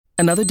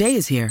Another day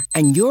is here,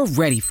 and you're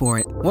ready for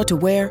it. What to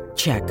wear?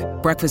 Check.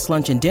 Breakfast,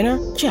 lunch, and dinner?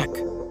 Check.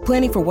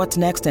 Planning for what's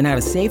next and how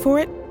to save for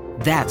it?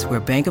 That's where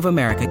Bank of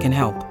America can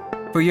help.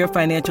 For your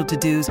financial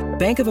to-dos,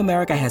 Bank of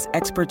America has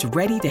experts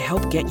ready to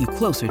help get you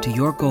closer to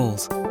your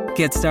goals.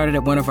 Get started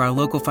at one of our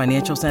local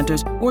financial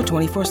centers or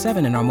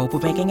 24/7 in our mobile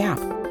banking app.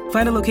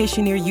 Find a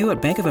location near you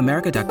at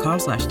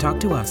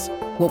bankofamerica.com/talktous.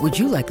 What would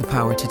you like the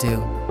power to do?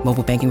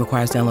 Mobile banking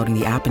requires downloading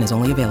the app and is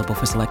only available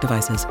for select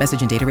devices.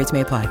 Message and data rates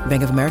may apply.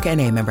 Bank of America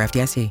N.A., member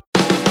FDIC.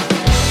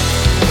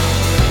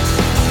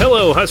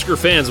 Hello, Husker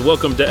fans.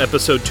 Welcome to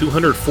episode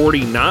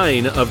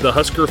 249 of the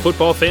Husker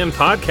Football Fan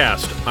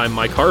Podcast. I'm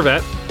Mike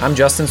Harvat. I'm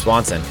Justin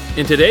Swanson.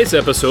 In today's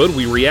episode,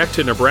 we react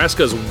to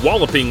Nebraska's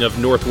walloping of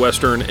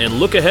Northwestern and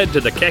look ahead to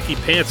the Khaki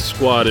Pants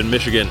squad in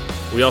Michigan.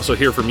 We also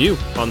hear from you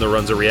on the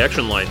Runza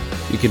Reaction Line.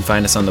 You can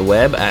find us on the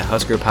web at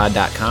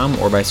huskerpod.com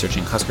or by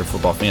searching Husker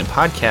Football Fan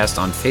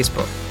Podcast on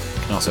Facebook.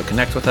 You can also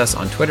connect with us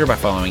on Twitter by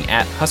following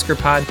at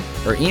HuskerPod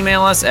or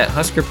email us at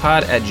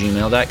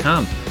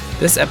huskerpod@gmail.com.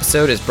 This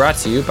episode is brought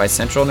to you by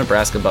Central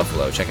Nebraska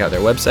Buffalo. Check out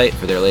their website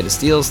for their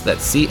latest deals.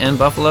 That's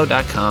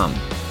cnbuffalo.com.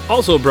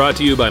 Also brought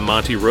to you by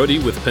Monty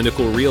Rohde with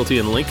Pinnacle Realty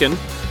in Lincoln.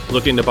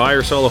 Looking to buy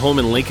or sell a home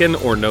in Lincoln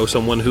or know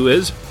someone who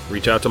is?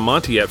 Reach out to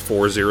Monty at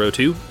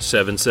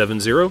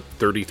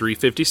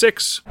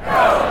 402-770-3356.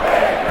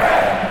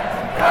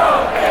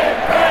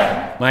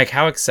 Mike,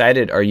 how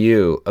excited are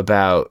you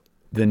about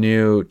the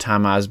new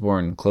Tom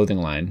Osborne clothing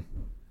line?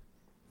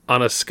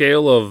 On a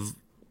scale of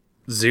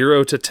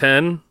 0 to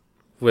 10,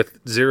 with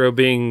 0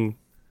 being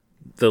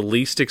the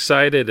least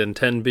excited and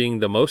 10 being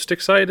the most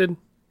excited?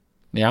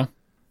 Yeah?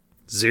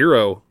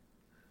 0.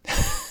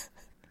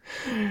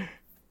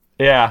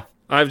 Yeah.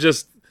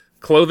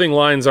 Clothing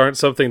lines aren't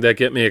something that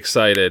get me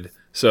excited.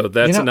 So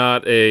that's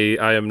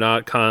I am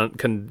not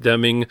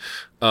condemning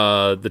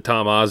the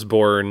Tom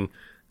Osborne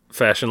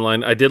fashion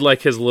line. I did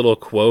like his little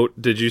quote.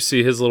 Did you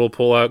see his little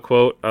pull-out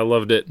quote? I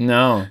loved it.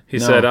 No. He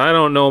said, I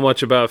don't know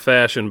much about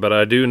fashion, but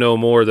I do know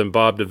more than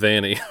Bob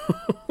Devaney.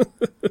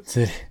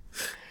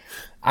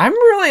 I'm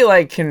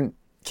really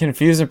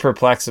confused and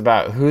perplexed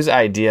about whose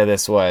idea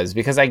this was,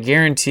 because I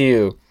guarantee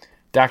you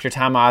Dr.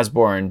 Tom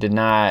Osborne did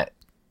not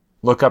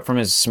look up from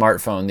his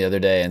smartphone the other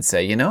day and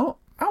say, I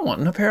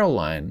want an apparel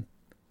line.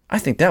 I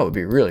think that would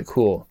be really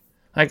cool.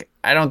 I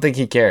don't think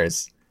he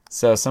cares.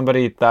 So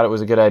somebody thought it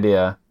was a good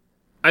idea.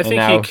 I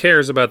think he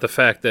cares about the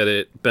fact that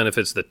it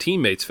benefits the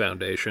Teammates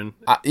Foundation.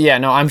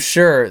 I'm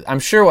sure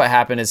what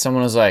happened is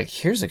someone was like,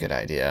 here's a good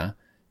idea.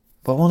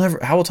 But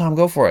how will Tom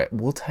go for it?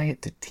 We'll tie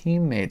it to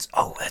Teammates.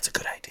 Oh, that's a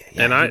good idea.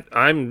 Yeah, and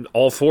I'm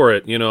all for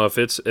it.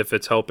 If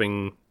it's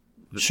helping,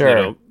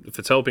 sure. If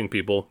it's helping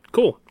people,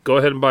 cool. Go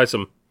ahead and buy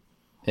some.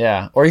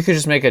 Yeah, or you could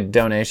just make a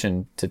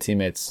donation to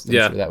Teammates. I'm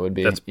sure that would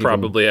be. That's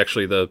probably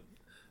actually the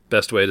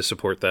best way to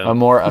support them. A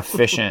more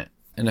efficient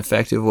and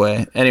effective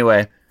way.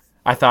 Anyway,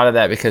 I thought of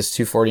that because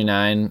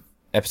episode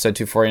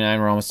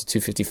 249, we're almost to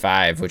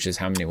 255, which is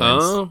how many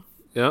wins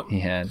he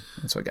had.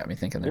 That's what got me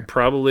thinking there.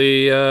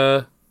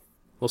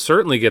 We'll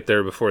certainly get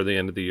there before the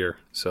end of the year.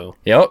 So.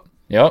 Yep.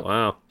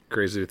 Wow,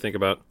 crazy to think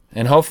about.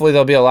 And hopefully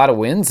there'll be a lot of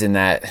wins in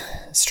that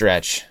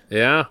stretch.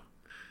 Yeah.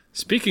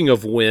 Speaking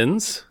of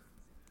wins,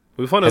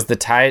 has the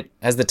tide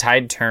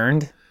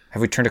turned?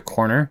 Have we turned a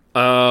corner?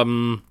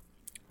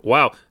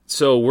 Wow.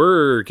 So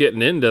we're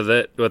getting into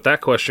that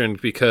question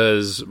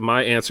because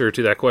my answer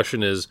to that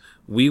question is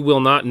we will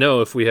not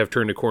know if we have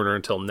turned a corner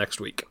until next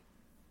week.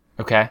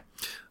 Okay.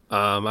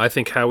 I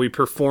think how we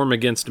perform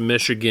against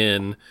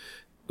Michigan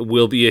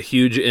will be a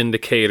huge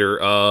indicator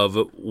of,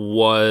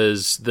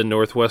 was the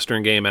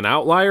Northwestern game an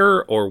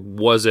outlier or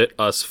was it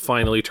us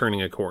finally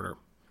turning a corner?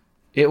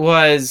 It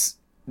was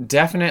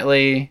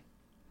definitely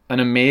an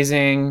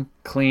amazing,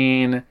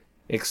 clean,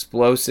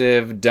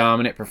 explosive,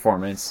 dominant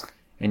performance,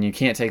 and you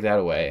can't take that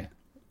away.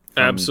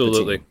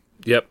 Absolutely.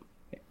 Yep.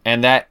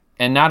 And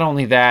not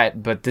only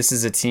that, but this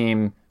is a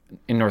team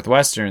in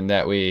Northwestern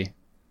that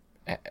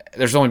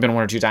there's only been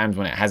 1 or 2 times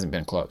when it hasn't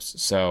been close.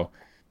 So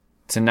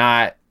to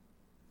not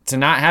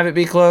have it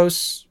be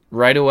close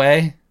right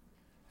away,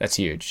 that's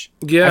huge.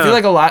 Yeah. I feel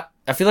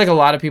like a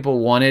lot of people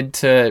wanted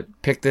to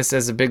pick this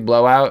as a big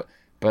blowout,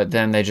 but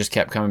then they just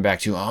kept coming back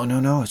to, oh,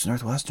 no, it's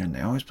Northwestern.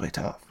 They always play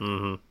tough.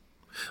 Mm-hmm.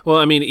 Well,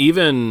 I mean,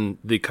 even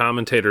the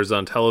commentators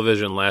on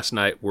television last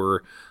night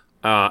were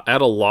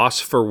at a loss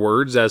for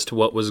words as to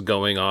what was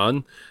going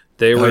on.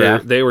 They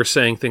were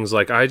saying things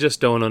like, I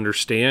just don't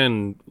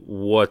understand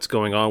what's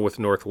going on with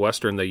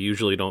Northwestern. They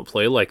usually don't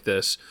play like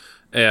this.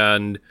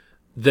 And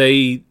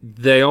they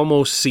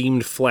almost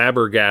seemed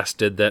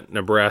flabbergasted that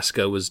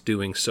Nebraska was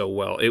doing so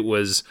well. It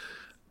was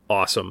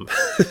awesome.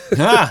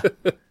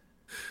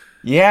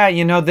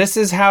 Yeah, this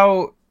is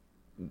how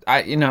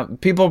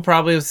people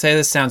probably say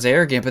this sounds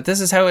arrogant, but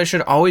this is how it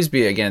should always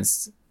be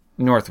against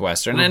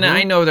Northwestern. Mm-hmm. And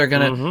I know they're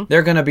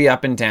gonna be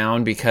up and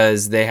down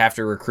because they have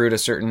to recruit a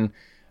certain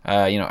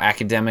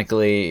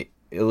academically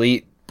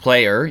elite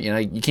player.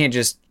 You can't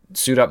just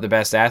suit up the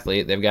best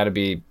athlete. They've got to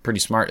be pretty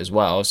smart as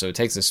well. So it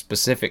takes a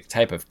specific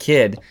type of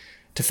kid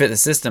to fit the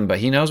system, but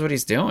he knows what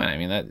he's doing. I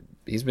mean,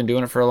 he's been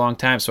doing it for a long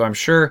time, so I'm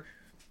sure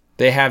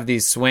they have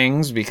these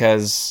swings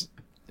because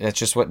it's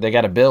just what they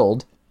got to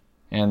build,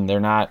 and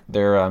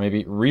they're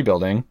maybe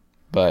rebuilding.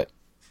 But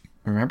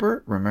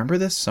remember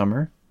this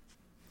summer?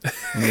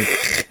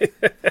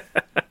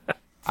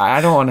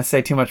 I don't want to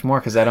say too much more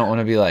because I don't want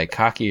to be like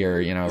cocky or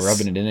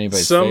rubbing it in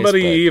anybody's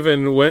Somebody face.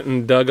 even went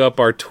and dug up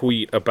our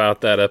tweet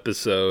about that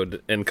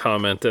episode and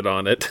commented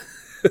on it.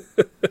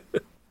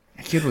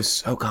 That kid was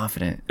so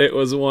confident. It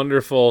was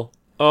wonderful.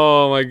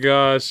 Oh my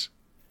gosh.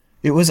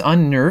 It was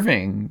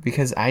unnerving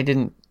because I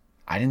didn't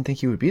think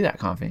he would be that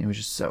confident. He was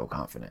just so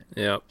confident.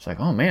 Yeah. It's like,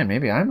 oh man,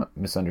 maybe I'm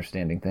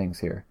misunderstanding things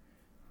here.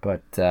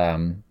 But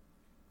no,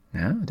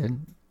 it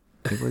didn't.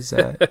 It was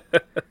that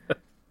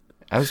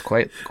was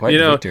quite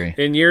the victory.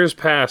 In years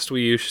past,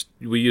 we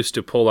used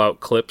to pull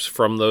out clips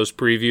from those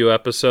preview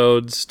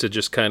episodes to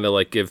just kind of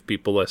like give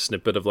people a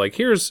snippet of like,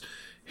 here's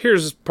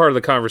part of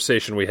the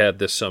conversation we had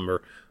this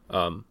summer.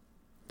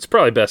 It's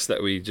probably best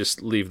that we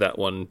just leave that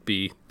one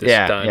be this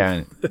time.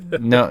 Yeah.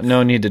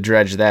 No need to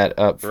dredge that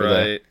up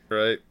for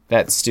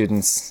that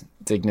student's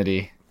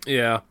dignity.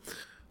 Yeah.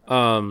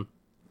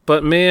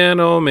 But man,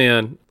 oh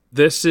man,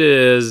 this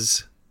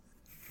is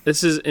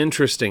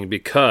interesting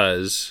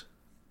because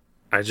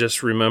I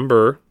just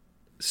remember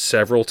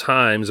several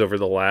times over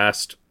the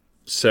last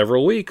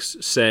several weeks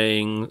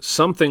saying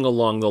something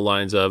along the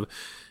lines of,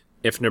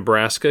 if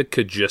Nebraska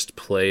could just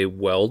play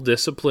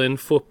well-disciplined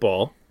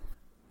football,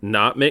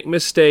 not make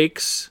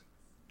mistakes,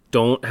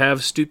 don't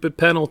have stupid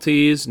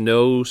penalties,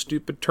 no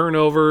stupid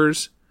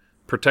turnovers,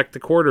 protect the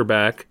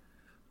quarterback,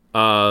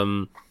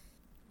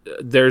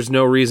 there's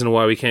no reason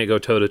why we can't go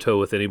toe-to-toe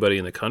with anybody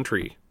in the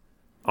country,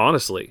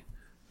 honestly.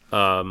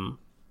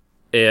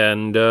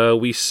 And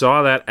we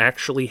saw that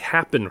actually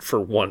happen for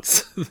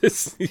once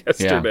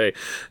yesterday. Yeah.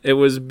 It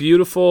was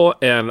beautiful,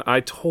 and I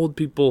told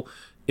people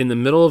in the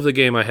middle of the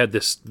game, I had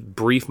this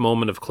brief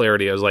moment of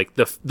clarity. I was like,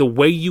 the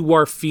way you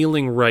are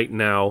feeling right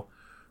now,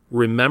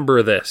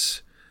 remember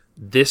this.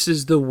 This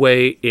is the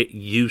way it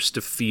used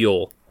to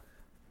feel.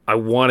 I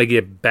want to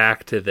get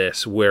back to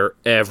this, where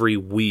every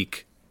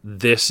week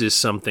this is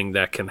something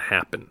that can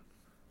happen.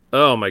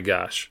 Oh my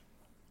gosh.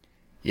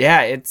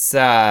 Yeah, it's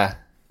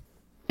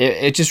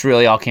it just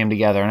really all came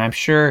together, and I'm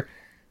sure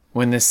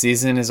when this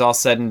season is all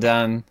said and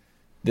done,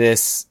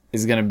 this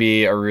is going to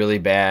be a really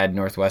bad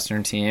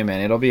Northwestern team,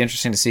 and it'll be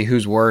interesting to see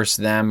who's worse,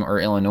 them or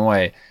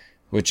Illinois,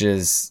 which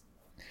is,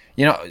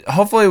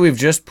 hopefully we've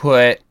just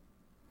put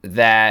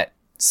that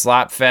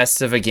slop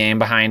fest of a game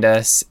behind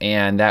us,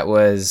 and that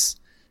was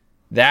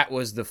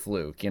the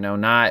fluke,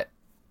 not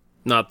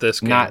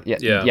this game.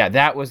 Yeah,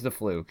 that was the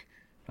fluke.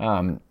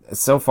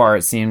 So far,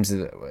 it seems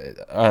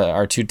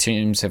our two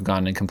teams have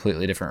gone in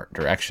completely different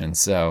directions.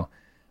 So,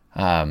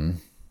 so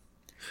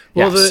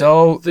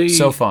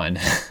fun.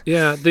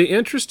 Yeah, the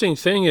interesting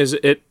thing is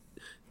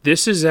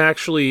this is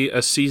actually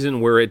a season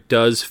where it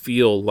does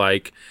feel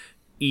like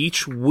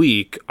each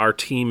week our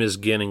team is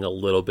getting a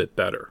little bit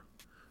better.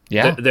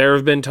 Yeah, there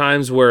have been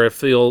times where it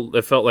felt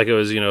like it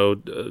was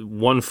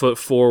 1 foot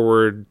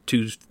forward,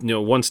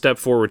 one step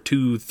forward,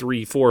 2,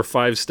 3, 4,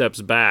 5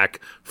 steps back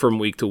from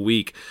week to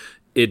week.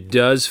 It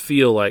does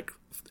feel like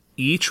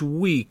each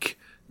week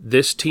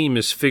this team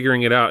is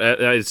figuring it out.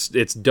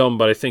 It's dumb,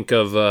 but I think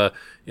of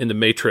in The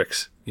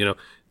Matrix,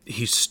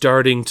 he's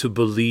starting to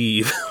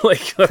believe.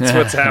 Like, that's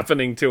what's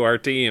happening to our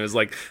team. Is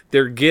like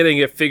they're getting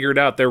it figured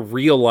out. They're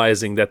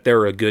realizing that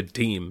they're a good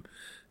team.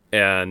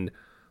 And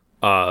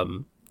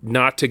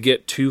not to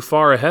get too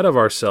far ahead of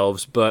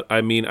ourselves, but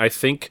I mean, I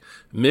think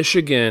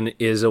Michigan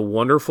is a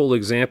wonderful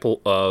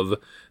example of,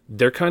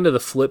 they're kind of the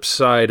flip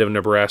side of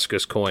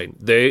Nebraska's coin.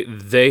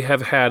 They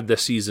have had the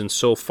season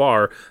so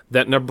far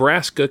that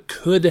Nebraska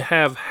could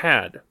have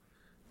had.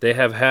 They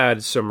have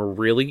had some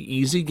really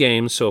easy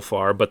games so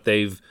far, but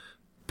they've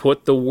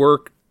put the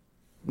work,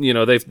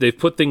 they've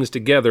put things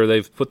together.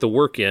 They've put the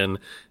work in,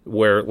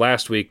 where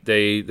last week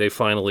they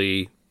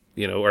finally,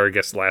 or I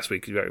guess last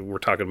week, we're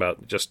talking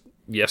about just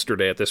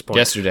yesterday at this point.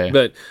 Yesterday.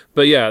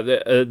 But yeah,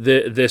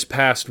 this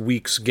past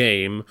week's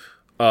game,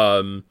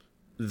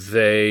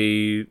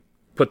 they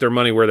put their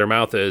money where their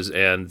mouth is,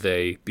 and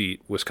they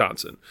beat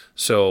Wisconsin.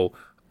 So,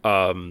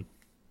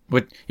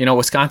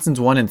 Wisconsin's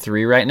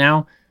 1-3 right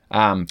now.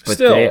 But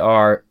still, they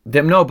are they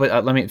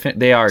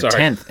are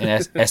 10th in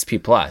SP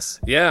Plus.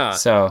 Yeah.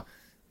 So,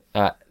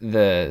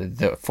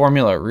 the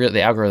formula,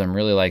 the algorithm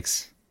really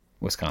likes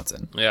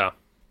Wisconsin. Yeah.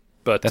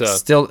 But that's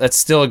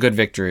still a good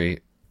victory,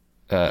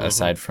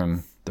 aside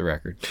from the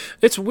record.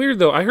 It's weird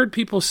though. I heard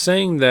people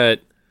saying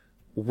that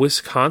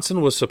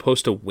Wisconsin was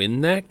supposed to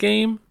win that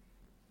game.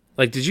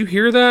 Like, did you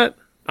hear that?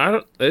 I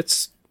don't know.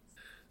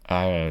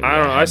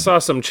 I saw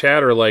some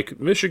chatter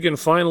like Michigan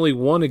finally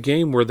won a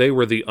game where they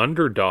were the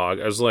underdog.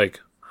 I was like,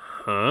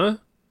 huh?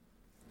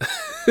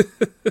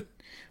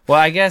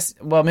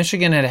 Well,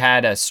 Michigan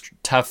had a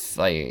tough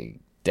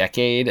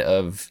decade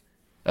of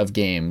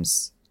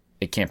games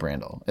at Camp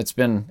Randall. It's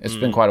been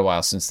quite a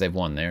while since they've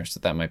won there,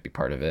 so that might be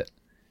part of it.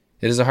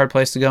 It is a hard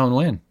place to go and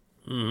win.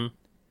 Mm-hmm.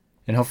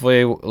 And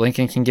hopefully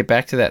Lincoln can get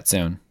back to that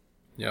soon.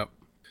 Yep.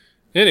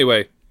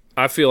 Anyway,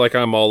 I feel like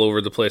I'm all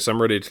over the place.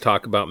 I'm ready to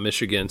talk about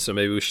Michigan, so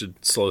maybe we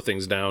should slow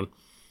things down.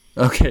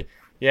 Okay.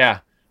 Yeah.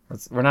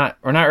 We're not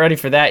ready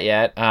for that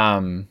yet.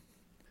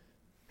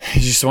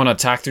 You just want to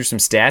talk through some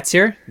stats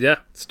here? Yeah,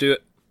 let's do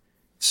it.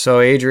 So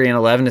Adrian,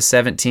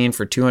 11-17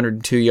 for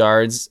 202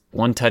 yards,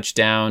 1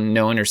 touchdown,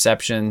 no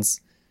interceptions.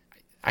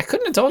 I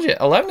couldn't have told you.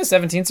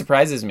 11-17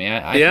 surprises me.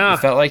 I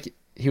felt like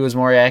he was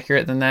more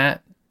accurate than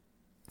that.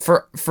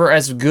 For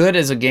as good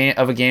as a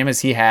game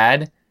as he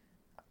had,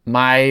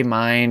 my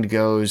mind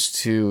goes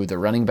to the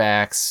running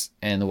backs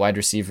and the wide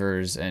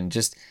receivers and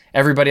just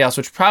everybody else,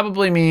 which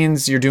probably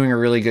means you're doing a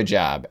really good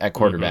job at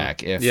quarterback.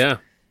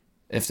 Mm-hmm.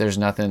 If there's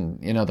nothing,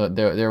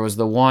 there was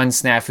the one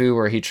snafu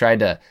where he tried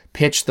to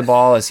pitch the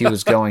ball as he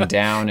was going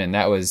down, and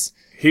that was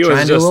he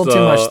was just a little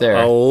too much there.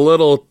 A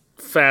little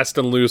fast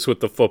and loose with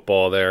the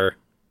football there.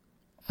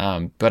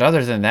 But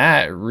other than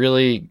that,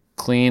 really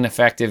clean,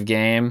 effective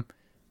game.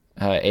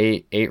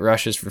 8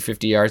 rushes for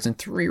 50 yards and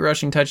 3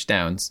 rushing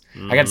touchdowns.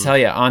 I got to tell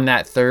you, on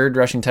that third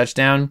rushing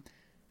touchdown,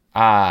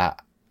 I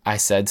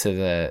said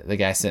to the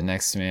guy sitting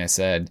next to me, I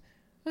said,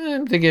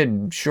 I'm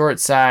thinking short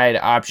side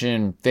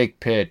option, fake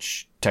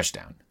pitch,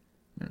 touchdown.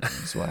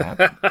 That's what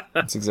happened.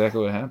 That's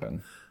exactly what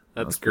happened.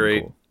 That's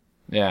great. Cool.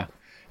 Yeah.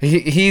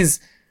 He's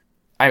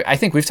I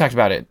think we've talked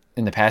about it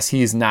in the past.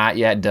 He's not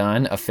yet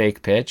done a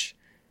fake pitch,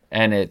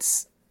 and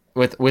it's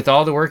with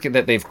all the work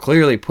that they've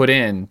clearly put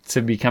in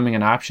to becoming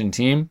an option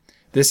team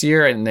this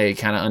year, and they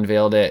kind of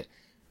unveiled it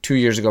 2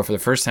 years ago for the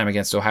first time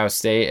against Ohio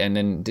State, and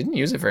then didn't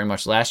use it very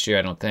much last year,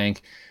 I don't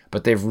think.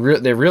 But they're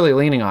really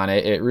leaning on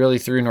it. It really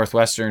threw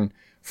Northwestern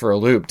for a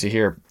loop to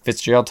hear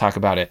Fitzgerald talk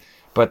about it.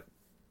 But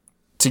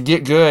to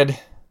get good,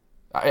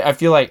 I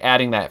feel like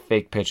adding that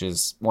fake pitch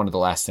is one of the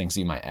last things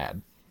you might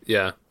add.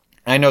 Yeah.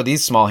 I know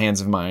these small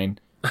hands of mine,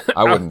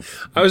 I wouldn't.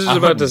 I was just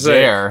about to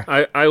say,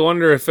 I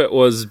wonder if it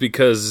was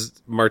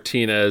because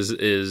Martinez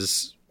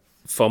is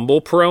fumble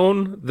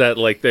prone that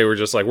like they were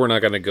just like, we're not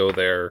going to go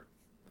there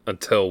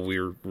until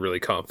we're really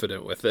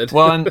confident with it.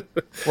 Well,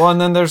 and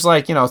then there's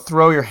like,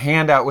 throw your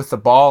hand out with the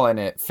ball in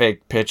it,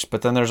 fake pitch.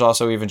 But then there's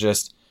also even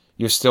just,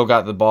 you've still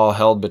got the ball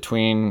held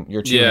between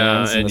your two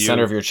hands in the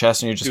center of your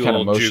chest, and you just kind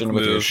of motion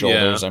with your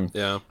shoulders.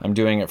 I'm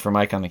doing it for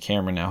Mike on the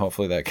camera now.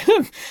 Hopefully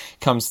that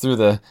comes through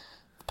the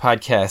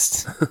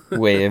podcast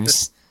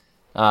waves.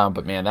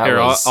 But man,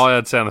 I'll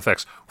add sound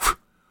effects.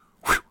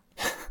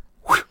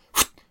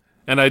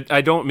 And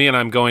I don't mean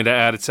I'm going to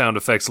add sound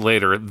effects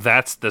later.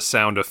 That's the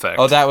sound effect.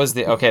 Oh, that was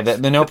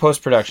the no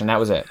post-production. That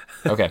was it.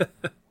 Okay.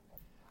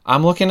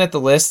 I'm looking at the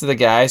list of the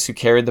guys who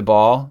carried the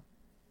ball.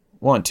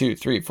 1, 2,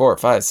 3, 4,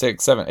 5,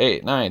 6, 7,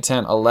 8, 9,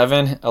 10,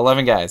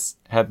 11 guys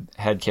had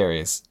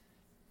carries.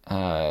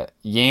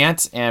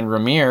 Yant and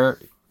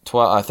Ramir,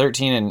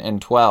 13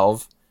 and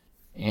 12.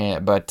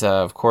 But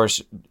of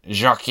course,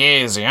 Jacques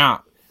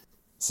Yant,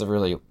 it's a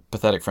really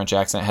pathetic French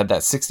accent, had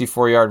that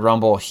 64-yard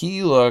rumble.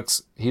 He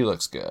looks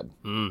good.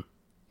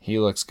 He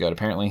looks good.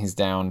 Apparently he's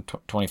down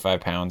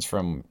 25 pounds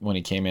from when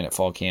he came in at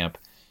fall camp.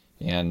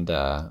 And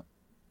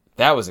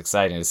that was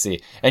exciting to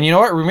see. And you know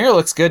what? Ramir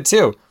looks good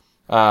too.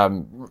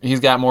 He's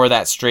got more of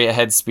that straight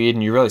ahead speed,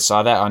 and you really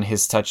saw that on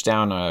his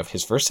touchdown,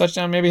 his first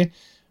touchdown maybe,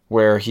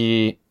 where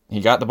he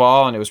got the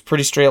ball and it was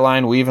pretty straight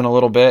line, weaving a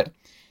little bit.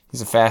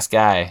 He's a fast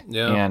guy.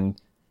 Yeah.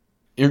 And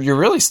you're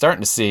really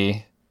starting to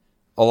see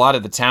a lot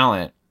of the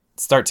talent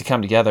start to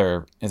come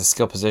together in the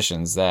skill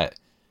positions that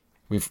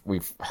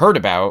we've heard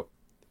about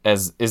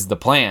as is the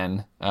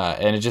plan,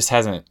 and it just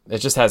hasn't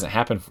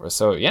happened for us.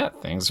 So yeah,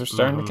 things are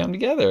starting to come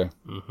together.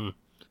 Mm-hmm.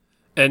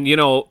 And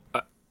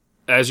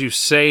as you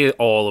say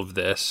all of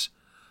this,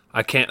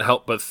 I can't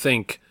help but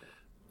think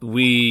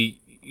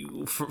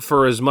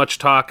for as much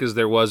talk as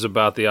there was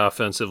about the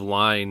offensive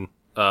line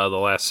the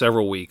last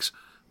several weeks,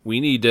 we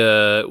need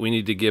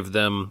to give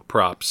them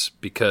props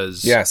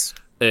because yes.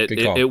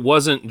 It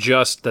wasn't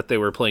just that they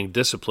were playing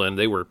discipline;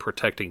 they were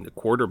protecting the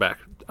quarterback.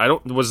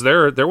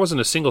 There wasn't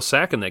a single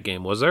sack in that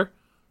game, was there?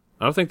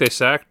 I don't think they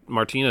sacked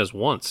Martinez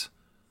once.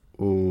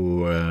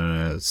 Ooh,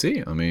 let's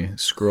see. Let me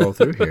scroll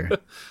through here.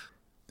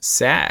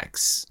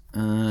 Sacks,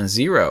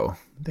 0.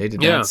 They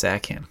did not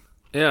sack him.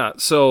 Yeah.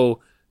 So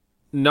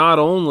not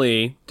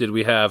only did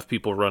we have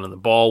people running the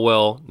ball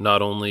well,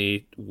 not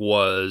only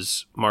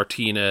was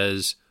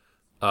Martinez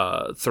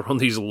throwing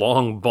these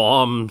long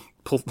bomb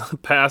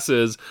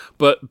passes,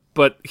 but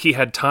he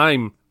had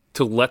time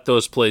to let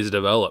those plays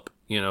develop.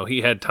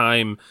 He had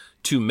time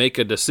to make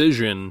a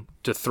decision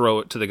to throw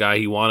it to the guy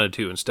he wanted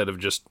to instead of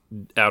just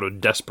out of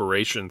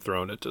desperation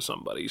throwing it to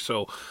somebody.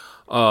 So,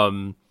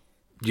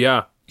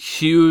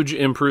 huge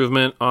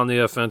improvement on the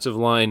offensive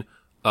line.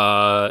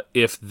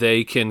 If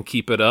they can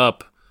keep it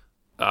up,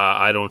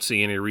 I don't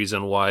see any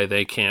reason why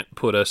they can't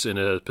put us in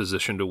a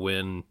position to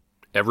win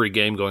every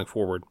game going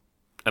forward.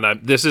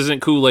 And this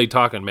isn't Kool-Aid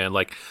talking, man.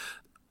 Like,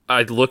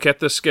 I look at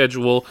the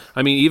schedule.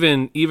 I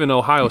mean, even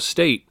Ohio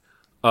State,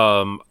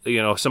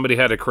 somebody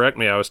had to correct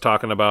me. I was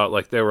talking about,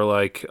 like, they were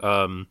like,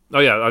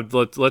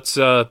 let's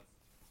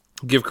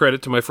give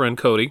credit to my friend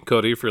Cody.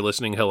 Cody, if you're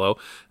listening, hello.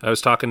 I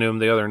was talking to him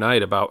the other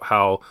night about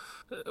how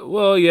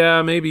Well,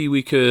 yeah, maybe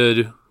we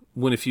could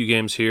win a few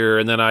games here.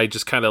 And then I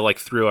just kind of like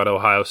threw out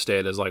Ohio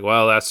State as like,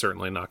 well, that's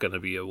certainly not going to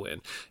be a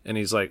win. And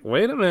he's like,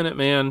 wait a minute,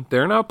 man.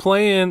 They're not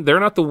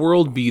the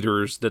world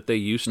beaters that they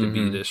used to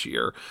be this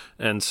year.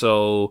 And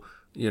so,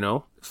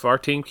 if our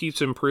team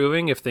keeps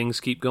improving, if things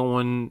keep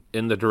going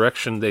in the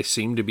direction they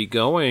seem to be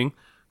going,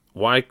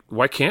 why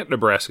can't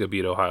Nebraska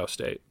beat Ohio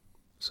State?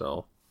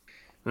 So,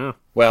 yeah.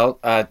 Well,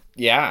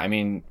 yeah, I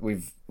mean,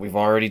 we've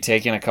already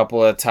taken a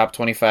couple of top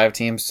 25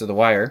 teams to the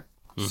wire.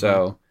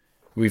 So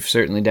we've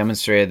certainly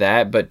demonstrated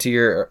that. But to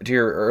your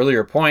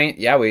earlier point,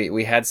 yeah,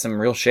 we had some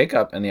real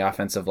shakeup in the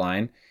offensive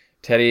line.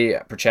 Teddy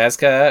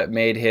Prochaska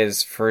made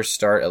his first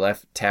start at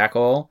left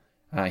tackle.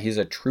 He's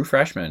a true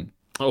freshman.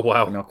 Oh,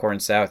 wow. From Elkhorn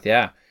South,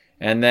 yeah.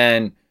 And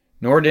then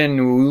Norden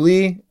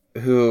Wuli,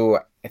 who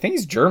I think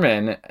he's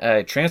German,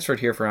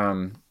 transferred here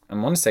from, I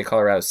want to say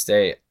Colorado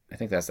State. I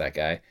think that's that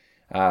guy.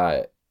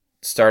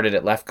 Started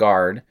at left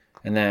guard.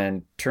 And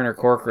then Turner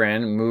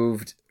Corcoran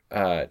moved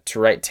to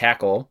right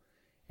tackle.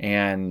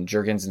 And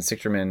Jurgens and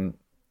Sichterman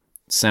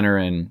center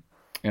and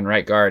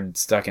right guard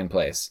stuck in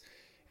place.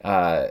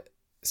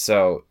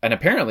 So, and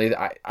apparently,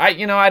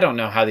 I don't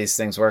know how these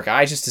things work.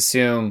 I just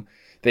assume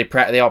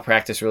they all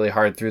practice really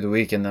hard through the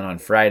week, and then on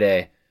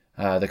Friday,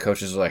 the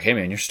coaches are like, "Hey,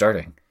 man, you're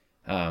starting."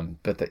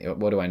 But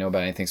what do I know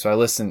about anything? So I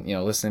listening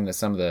to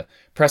some of the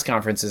press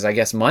conferences. I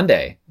guess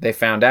Monday they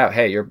found out,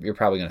 hey, you're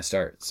probably going to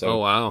start. So oh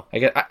wow,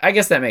 I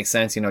guess that makes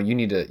sense. You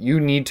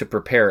need to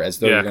prepare as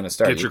though you're going to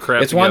start. Get your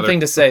crap it's together. one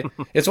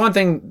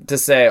thing to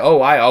say.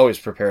 Oh, I always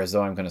prepare as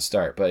though I'm going to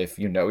start. But if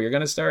you know you're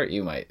going to start,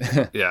 you might.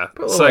 Yeah,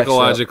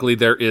 psychologically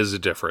there is a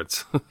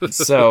difference.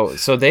 So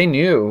they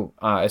knew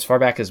as far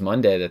back as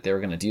Monday that they were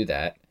going to do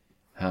that.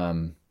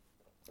 And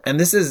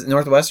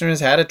Northwestern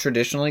has had a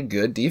traditionally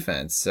good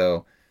defense,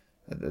 so.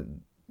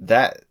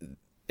 That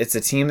it's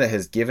a team that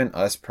has given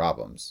us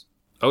problems.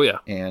 Oh yeah,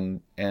 and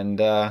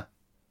I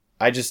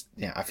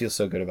feel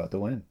so good about the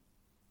win.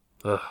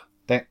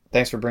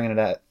 Thanks for bringing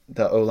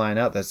the O-line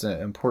up. That's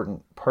an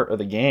important part of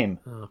the game.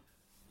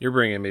 You're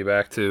bringing me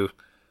back to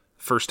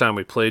first time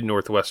we played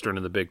Northwestern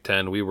in the Big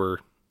Ten. We were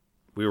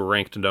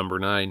ranked number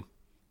 9.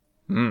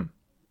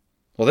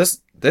 Well,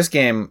 this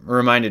game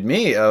reminded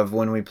me of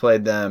when we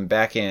played them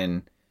back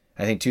in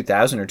I think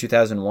 2000 or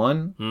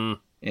 2001.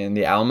 In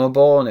the Alamo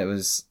Bowl, and it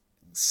was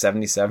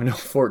 77-14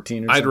 or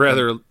something. I'd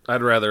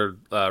rather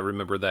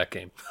remember that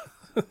game.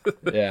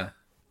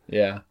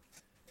 Yeah.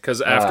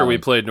 Because after we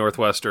played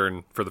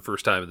Northwestern for the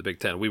first time in the Big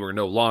Ten, we were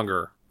no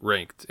longer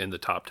ranked in the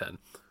top 10.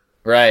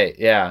 Right,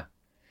 yeah.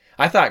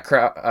 I thought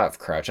I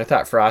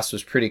thought Frost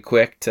was pretty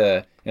quick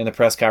to, in the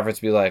press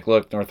conference, be like,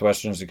 look,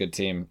 Northwestern's a good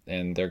team,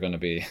 and they're going to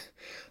be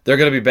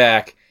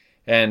back.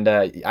 And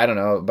I don't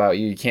know about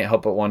you. You can't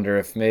help but wonder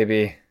if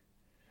maybe...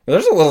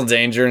 There's a little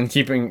danger in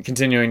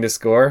continuing to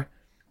score.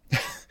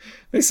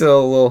 They still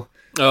a little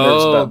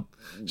nervous about,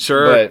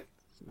 sure, but,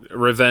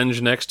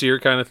 revenge next year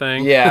kind of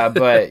thing. Yeah,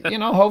 but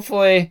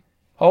hopefully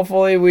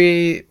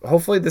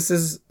this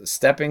is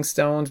stepping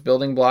stones,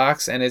 building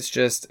blocks, and it's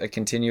just a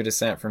continued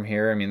ascent from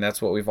here. I mean,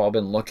 that's what we've all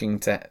been looking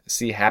to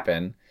see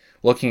happen,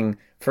 looking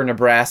for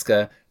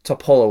Nebraska to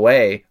pull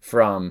away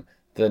from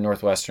the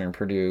Northwestern,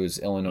 Purdue's,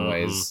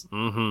 Illinois,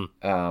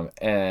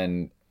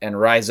 and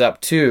rise up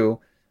to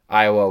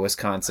Iowa,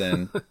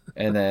 Wisconsin,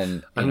 and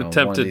then I'm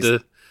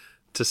tempted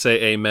to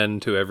say amen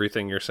to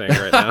everything you're saying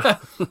right now.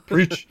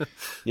 Preach.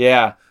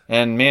 Yeah,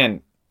 and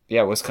man,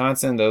 yeah,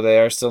 Wisconsin, though they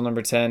are still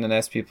number 10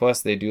 in SP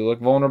Plus, they do look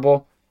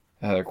vulnerable.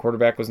 Their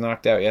quarterback was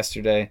knocked out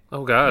yesterday.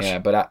 Oh gosh. Yeah,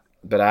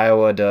 but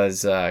Iowa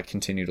does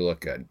continue to look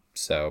good.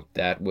 So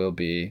that will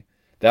be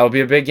a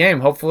big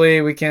game.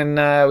 Hopefully we can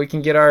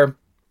get our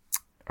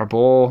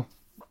bowl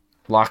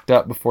locked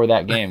up before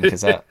that game,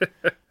 because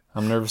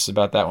I'm nervous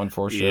about that one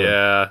for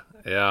sure.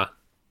 Yeah.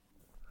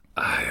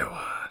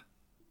 Iowa.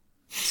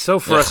 So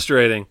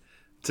frustrating.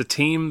 It's a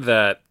team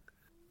that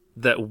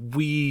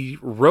we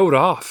wrote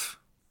off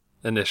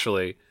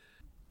initially.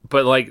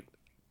 But like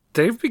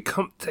they've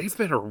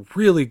been a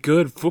really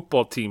good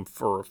football team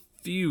for a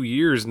few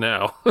years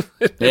now.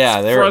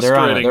 Yeah, they're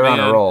on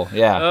a roll.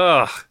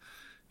 Yeah.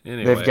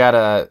 Anyway.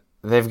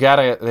 They've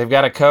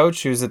got a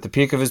coach who's at the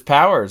peak of his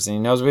powers, and he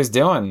knows what he's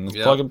doing. It's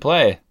plug and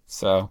play.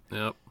 So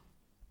yep.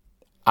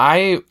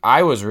 I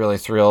was really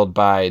thrilled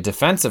by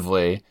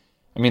defensively.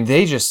 I mean,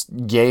 they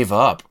just gave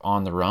up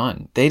on the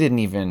run. They weren't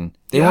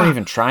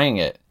even trying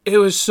it. It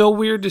was so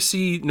weird to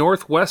see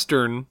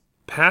Northwestern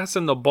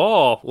passing the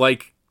ball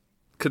like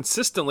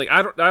consistently.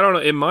 I don't know.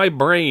 In my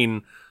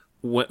brain,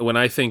 when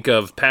I think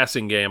of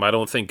passing game, I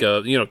don't think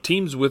of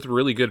teams with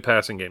really good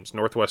passing games.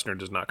 Northwestern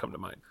does not come to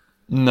mind.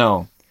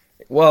 No.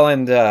 Well,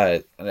 and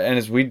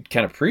as we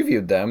kind of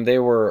previewed them, they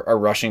were a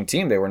rushing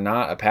team. They were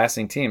not a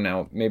passing team.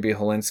 Now, maybe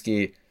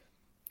Helinski,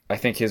 I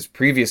think his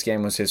previous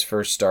game was his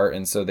first start,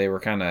 and so they were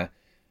kind of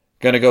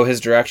going to go his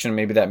direction.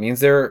 Maybe that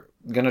means they're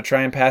going to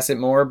try and pass it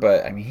more,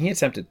 but I mean, he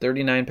attempted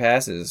 39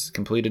 passes,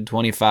 completed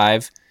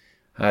 25,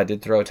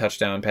 did throw a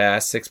touchdown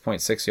pass,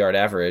 6.6 yard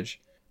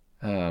average.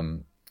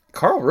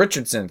 Carl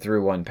Richardson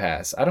threw one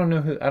pass. I don't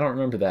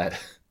remember that.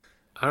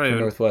 I don't even.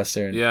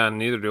 Northwestern. Yeah,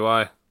 neither do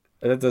I.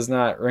 That does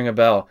not ring a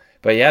bell.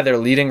 But yeah, their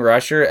leading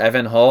rusher,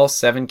 Evan Hull,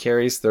 7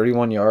 carries,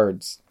 31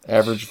 yards,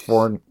 average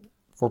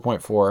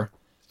 4.4.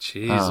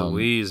 Jeez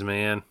Louise,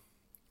 man.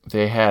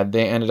 They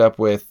ended up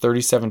with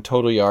 37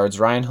 total yards.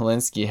 Ryan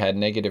Helinski had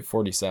negative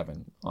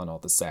 47 on all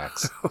the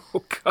sacks.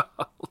 Oh,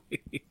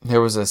 golly.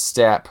 There was a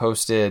stat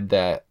posted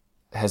that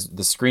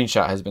the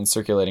screenshot has been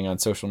circulating on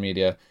social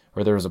media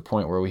where there was a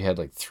point where we had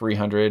like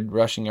 300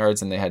 rushing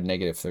yards and they had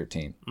negative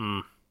 13.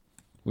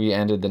 We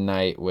ended the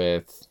night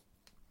with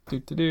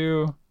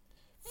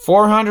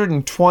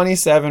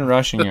 427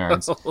 rushing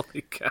yards.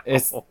 Holy cow.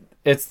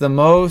 It's the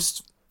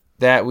most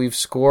that we've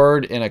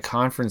scored in a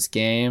conference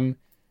game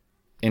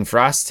in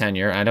Frost's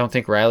tenure. I don't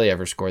think Riley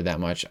ever scored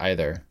that much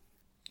either.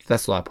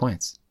 That's a lot of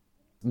points.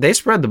 They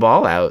spread the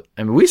ball out.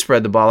 I mean, we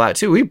spread the ball out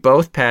too. We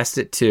both passed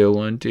it to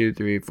 1, 2,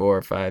 3,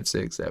 4, 5,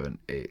 6, 7,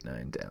 8,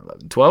 9, 10,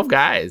 11, 12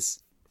 guys.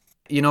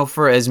 You know,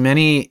 for as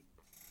many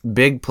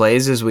big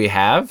plays as we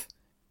have,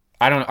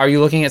 are you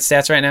looking at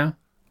stats right now?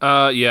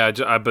 Yeah,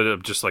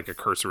 but just like a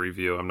cursory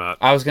view. I'm not.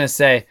 I was going to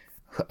say,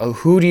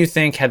 who do you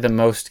think had the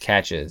most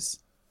catches?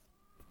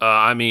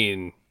 I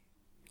mean,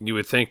 you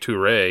would think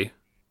Toure.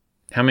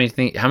 How many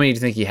do you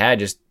think he had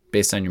just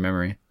based on your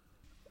memory?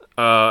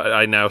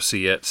 I now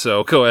see it,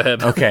 so go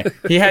ahead. Okay.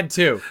 He had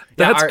 2.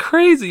 That's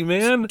crazy,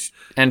 man.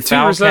 And 2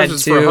 Falk had 2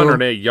 receptions for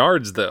 108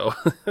 yards, though.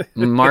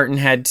 Martin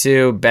had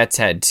 2. Betts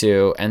had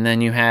 2. And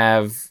then you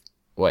have,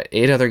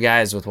 8 other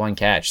guys with 1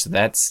 catch. So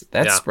that's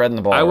spreading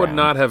the ball I would around.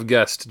 not have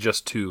guessed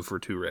just 2 for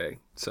Toure.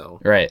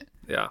 So Right.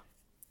 Yeah.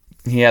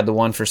 He had the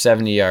 1 for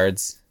 70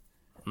 yards.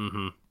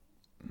 Mm-hmm.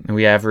 And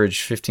we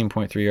averaged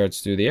 15.3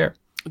 yards through the air.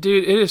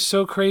 Dude, it is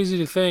so crazy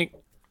to think.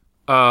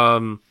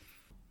 One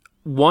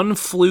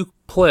fluke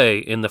play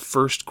in the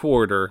first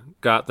quarter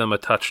got them a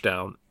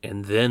touchdown,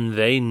 and then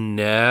they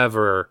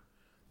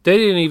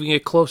didn't even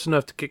get close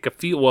enough to kick a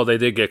field. Well, they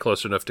did get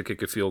close enough to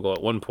kick a field goal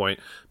at one point,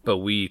 but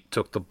we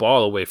took the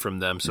ball away from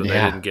them, so they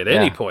didn't get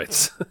any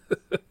points.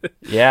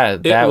 Yeah,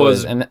 that it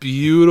was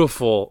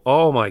beautiful.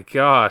 Oh my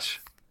gosh!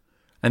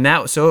 And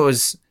so it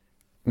was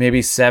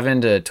maybe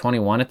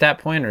 7-21 at that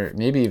point, or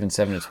maybe even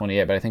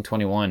 7-28, but I think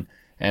 21.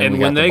 And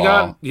when they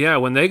got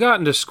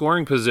into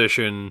scoring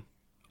position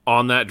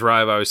on that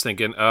drive, I was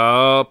thinking,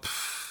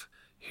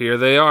 here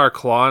they are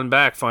clawing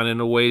back,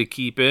 finding a way to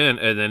keep in.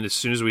 And then as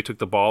soon as we took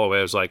the ball away,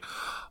 I was like,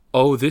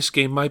 oh, this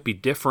game might be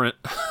different.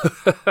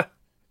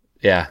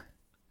 Yeah.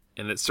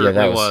 And it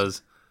certainly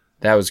was.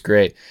 That was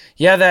great.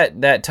 Yeah,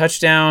 that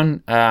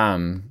touchdown,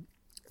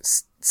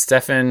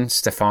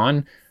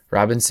 Stefan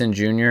Robinson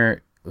Jr.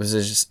 was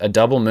just a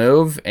double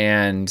move,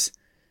 and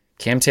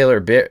Cam Taylor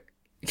bit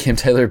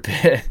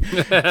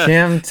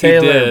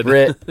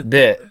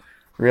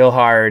real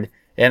hard.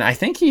 And I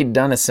think he'd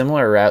done a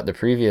similar route the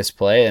previous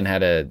play and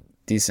had a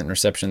decent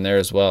reception there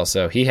as well.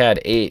 So he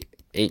had eight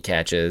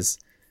catches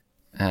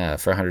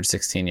for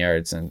 116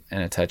 yards and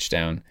a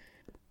touchdown.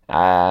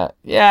 I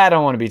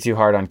don't want to be too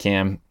hard on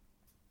Cam.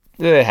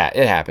 It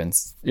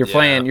happens. You're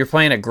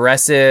playing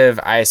aggressive.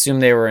 I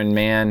assume they were in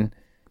man.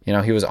 You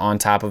know, he was on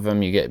top of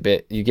him. You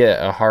get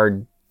a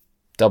hard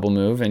double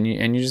move and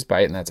you just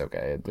bite, and that's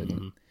okay. It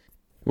didn't.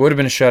 It would have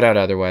been a shutout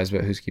otherwise,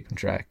 but who's keeping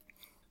track?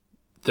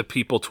 The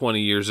people 20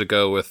 years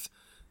ago with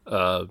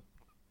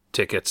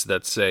tickets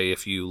that say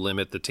if you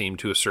limit the team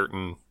to a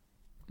certain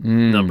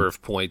number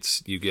of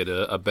points, you get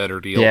a better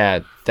deal. Yeah,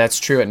 that's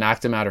true. It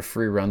knocked him out of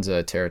free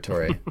Runza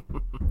territory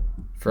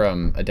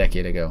from a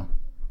decade ago.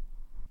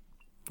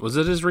 Was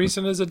it as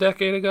recent as a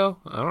decade ago?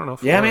 I don't know.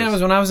 Yeah, it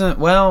was when I was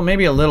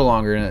maybe a little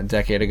longer than a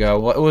decade ago.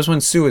 Well, it was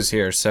when Sue was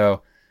here,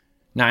 so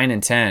 9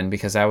 and 10,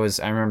 because I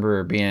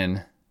remember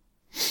being,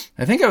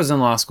 I think I was in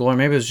law school, or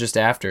maybe it was just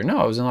after. No,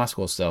 I was in law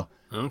school still.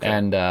 Okay.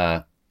 And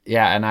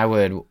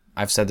and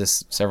I've said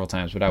this several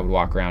times, but I would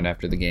walk around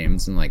after the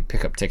games and like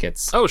pick up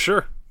tickets. Oh,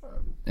 sure.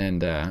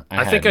 And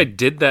I think I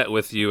did that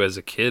with you as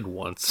a kid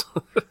once.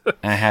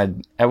 I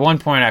had, at one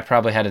point, I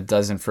probably had a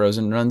dozen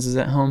Frozen Runzas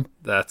at home.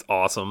 That's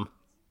awesome.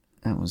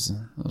 Those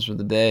were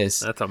the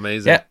days. That's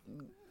amazing. Yeah.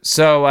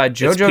 So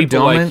JoJo it's people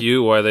Doman, like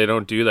you why they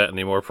don't do that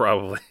anymore,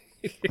 probably.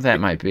 That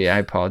might be. I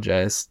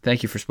apologize.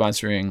 Thank you for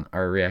sponsoring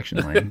our reaction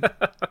line,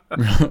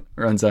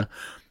 Runza.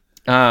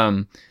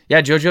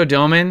 JoJo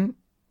Doman,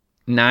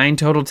 9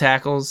 total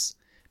tackles,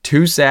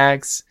 2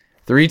 sacks,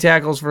 3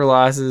 tackles for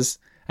losses.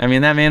 I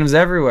mean, that man was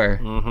everywhere.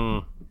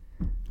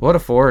 Mm-hmm. What a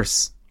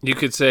force. You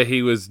could say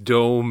he was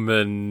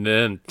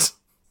dominant.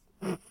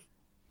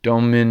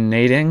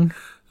 Dominating?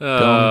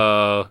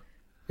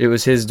 It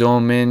was his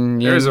dominion.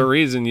 There's a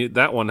reason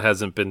that one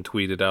hasn't been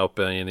tweeted out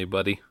by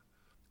anybody.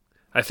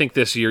 I think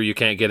this year you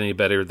can't get any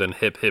better than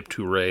Hip Hip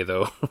Toure,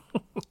 though.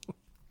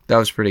 That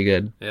was pretty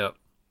good. Yeah.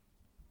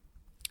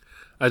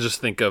 I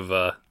just think of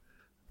a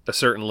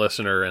certain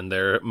listener and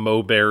their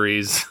Mo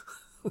Berries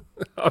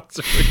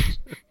observation.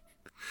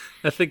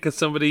 I think of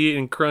somebody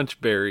eating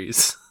crunch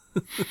berries.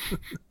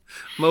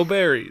 Mo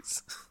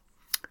Berries.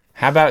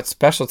 How about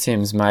special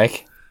teams,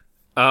 Mike?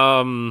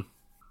 Well,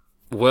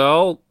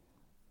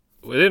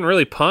 we didn't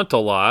really punt a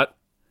lot.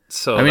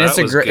 So I mean, it's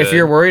great. If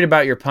you're worried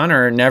about your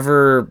punter,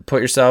 never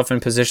put yourself in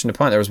position to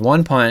punt. There was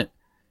one punt.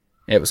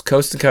 It was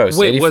coast to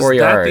coast, 84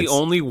 yards. That the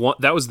only one?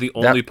 That was the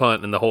only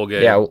punt in the whole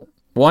game. Yeah,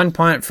 one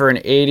punt for an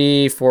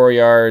 84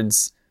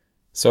 yards.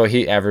 So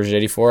he averaged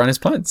 84 on his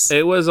punts.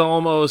 It was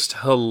almost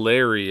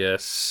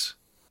hilarious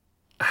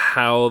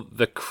how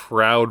the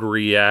crowd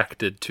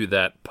reacted to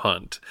that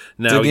punt.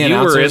 Now you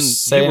were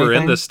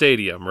in the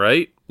stadium,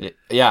 right?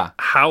 Yeah.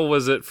 How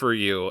was it for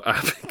you?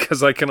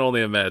 Because I can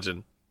only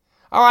imagine.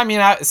 Oh, I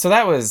mean, so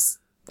that was,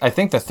 I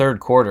think, the third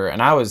quarter,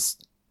 and I was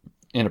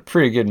in a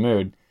pretty good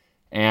mood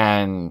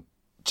and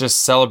just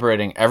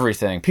celebrating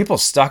everything. People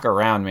stuck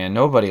around, man.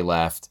 Nobody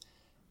left.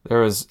 There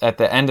was, at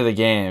the end of the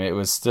game, it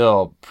was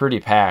still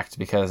pretty packed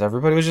because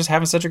everybody was just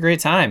having such a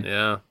great time.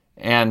 Yeah.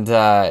 And,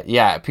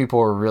 people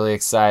were really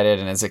excited,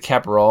 and as it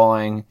kept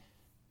rolling,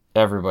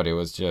 everybody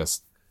was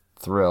just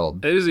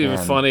thrilled. It was even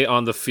funny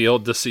on the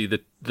field to see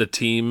the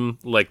team,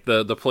 like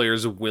the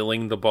players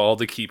willing the ball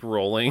to keep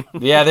rolling.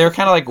 Yeah, they were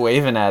kind of like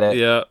waving at it.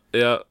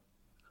 Yeah.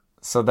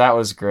 So that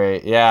was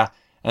great. Yeah.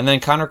 And then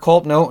Connor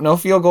Culp, no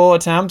field goal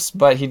attempts,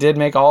 but he did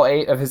make all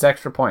 8 of his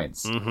extra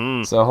points.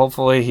 Mm-hmm. So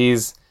hopefully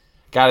he's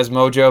got his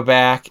mojo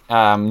back.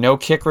 No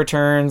kick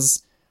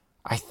returns.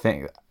 I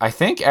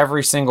think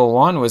every single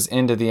one was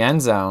into the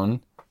end zone.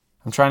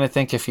 I'm trying to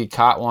think if he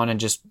caught one and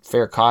just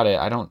fair caught it.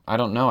 I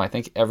don't know. I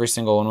think every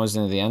single one was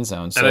into the end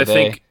zone. So and I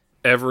think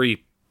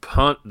every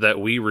punt that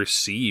we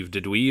received,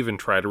 did we even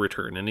try to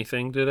return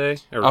anything today?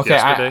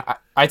 Yesterday?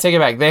 I take it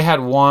back. They had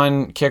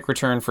one kick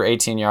return for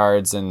 18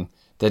 yards and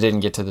they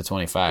didn't get to the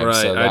 25. Right,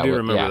 so I do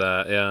remember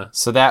that, yeah.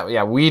 So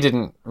that, we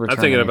didn't return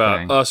I'm thinking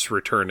anything. about us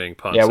returning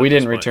punts. Yeah, we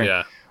didn't return.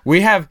 Yeah. We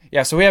have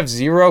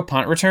 0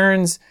 punt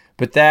returns,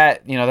 but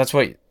that, that's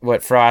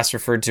what Frost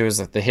referred to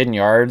as like the hidden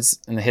yards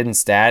and the hidden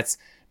stats,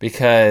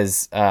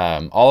 because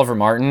Oliver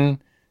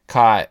Martin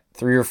caught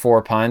 3 or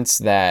 4 punts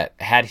that,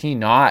 had he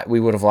not,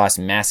 we would have lost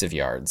massive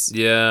yards.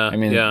 Yeah. I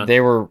mean, they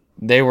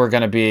were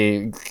going to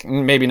be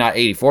maybe not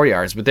 84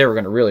 yards, but they were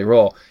going to really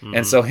roll. Mm-hmm.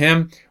 And so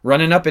him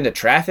running up into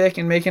traffic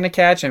and making a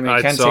catch, it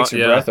kind of takes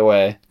your breath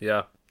away.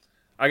 Yeah.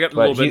 I got a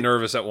little bit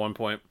nervous at one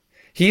point.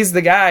 He's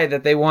the guy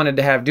that they wanted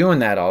to have doing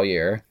that all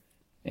year.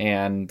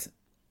 And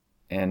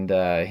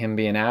him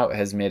being out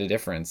has made a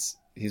difference.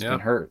 He's been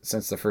hurt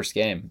since the first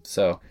game.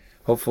 So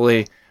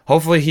hopefully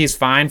he's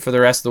fine for the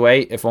rest of the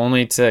way, if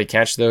only to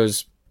catch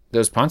those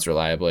punts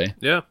reliably.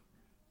 Yeah.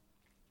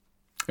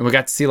 And we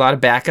got to see a lot of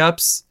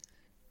backups.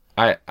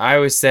 I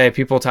always say,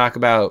 people talk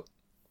about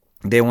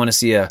they want to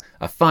see a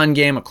fun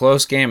game, a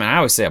close game, and I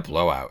always say a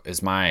blowout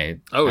is my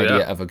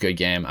idea of a good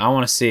game. I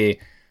want to see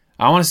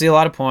a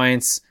lot of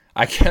points.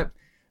 I kept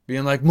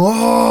being like,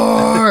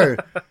 more!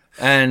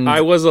 And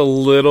I was a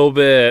little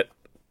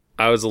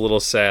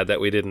sad that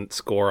we didn't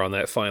score on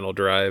that final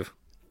drive.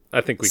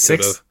 I think we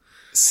could have.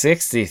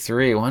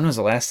 63. When was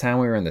the last time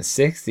we were in the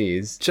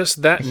 60s?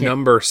 Just that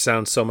number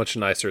sounds so much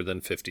nicer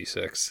than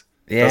 56.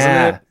 Yeah,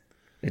 doesn't it?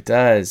 It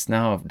does.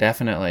 No,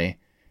 definitely.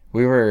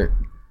 We were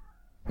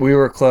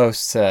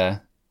close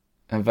to,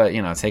 but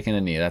taking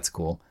a knee, that's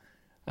cool.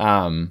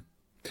 Yeah,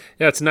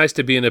 it's nice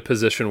to be in a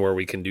position where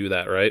we can do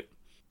that, right?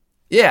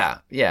 Yeah.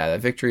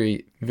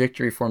 The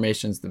victory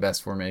formation's the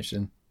best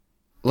formation.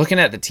 Looking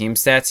at the team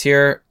stats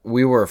here,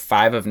 we were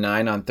 5 of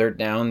 9 on third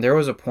down. There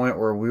was a point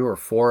where we were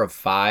 4 of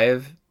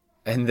 5,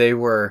 and they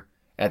were,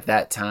 at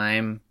that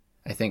time,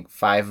 I think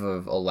 5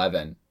 of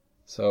 11.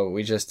 So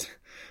we just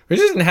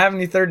didn't have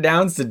any third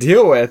downs to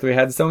deal with. We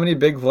had so many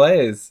big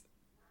plays.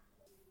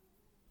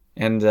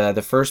 And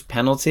the first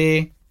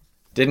penalty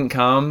didn't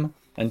come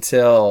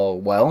until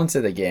well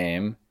into the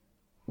game.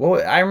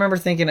 Well, I remember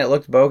thinking it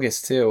looked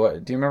bogus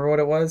too. Do you remember what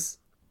it was?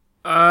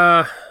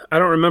 I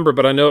don't remember,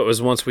 but I know it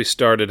was once we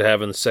started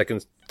having the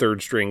second,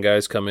 third string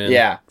guys come in.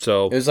 Yeah.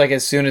 So it was like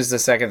as soon as the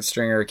second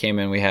stringer came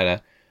in, we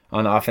had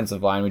on the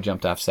offensive line, we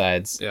jumped off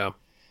sides. Yeah.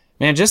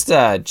 Man, just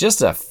a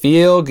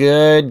feel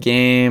good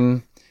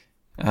game.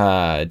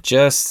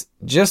 Just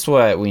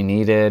what we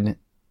needed.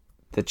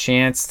 The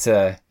chance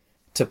to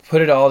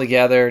put it all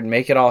together and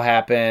make it all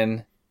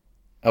happen.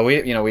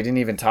 We didn't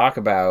even talk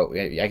about,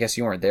 I guess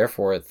you weren't there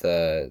for it,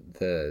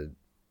 the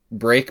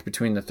break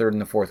between the third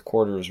and the fourth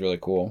quarter was really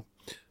cool.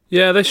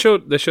 Yeah, they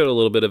showed a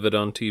little bit of it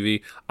on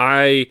TV.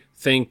 I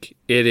think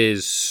it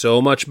is so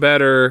much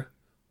better.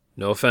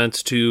 No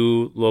offense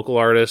to local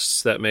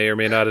artists that may or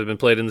may not have been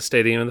played in the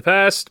stadium in the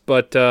past,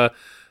 but I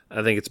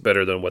think it's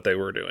better than what they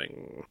were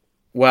doing.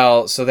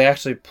 Well, so they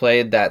actually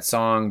played that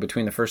song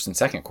between the first and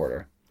second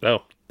quarter. Oh,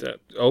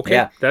 okay.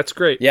 Yeah. That's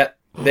great. Yeah,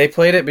 they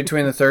played it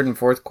between the third and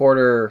fourth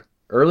quarter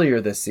earlier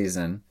this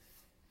season.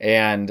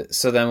 And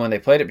so then when they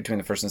played it between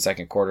the first and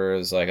second quarter, it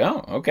was like,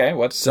 oh, okay,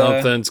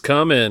 something's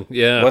coming.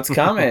 Yeah. What's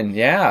coming?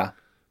 Yeah.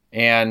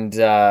 And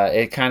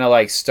it kind of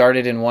like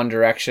started in one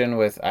direction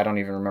with, I don't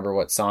even remember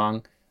what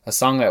song, a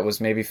song that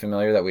was maybe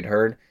familiar that we'd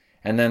heard.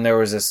 And then there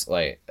was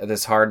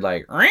this hard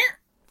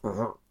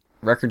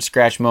record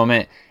scratch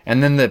moment.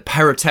 And then the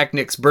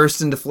pyrotechnics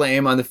burst into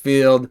flame on the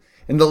field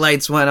and the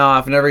lights went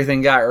off and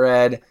everything got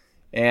red.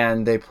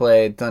 And they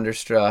played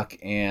Thunderstruck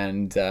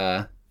and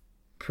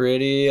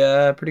pretty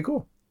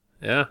cool.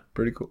 Yeah.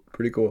 Pretty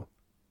cool.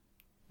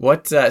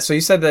 What? So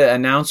you said the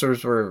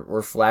announcers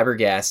were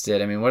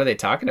flabbergasted. I mean, what are they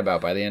talking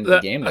about by the end of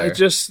the game there?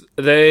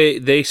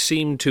 They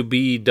seem to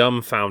be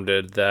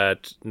dumbfounded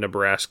that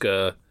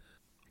Nebraska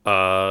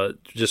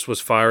just was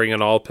firing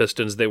on all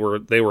pistons. They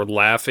were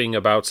laughing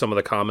about some of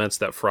the comments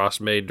that Frost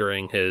made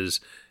during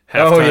his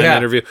halftime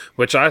interview,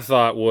 which I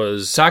thought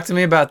was... Talk to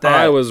me about that.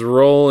 I was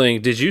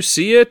rolling. Did you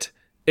see it?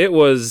 It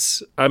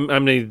was... I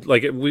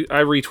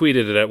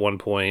retweeted it at one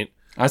point.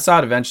 I saw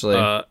it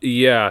eventually.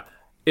 Yeah.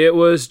 It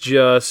was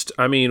just,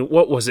 I mean,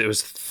 what was it? It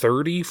was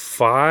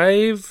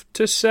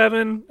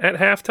 35-7 at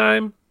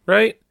halftime,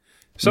 right?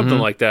 Something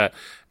like that.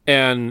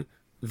 And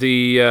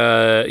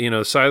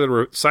the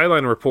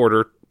sideline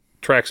reporter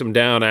tracks him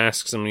down,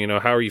 asks him,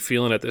 how are you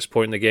feeling at this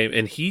point in the game?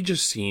 And he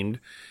just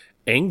seemed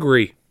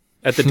angry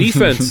at the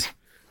defense.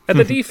 And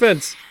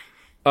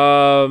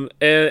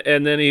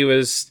then he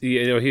was,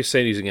 he's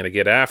saying he's going to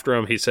get after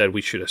him. He said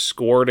we should have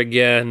scored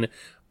again.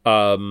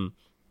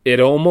 It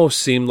almost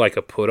seemed like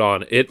a put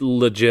on. It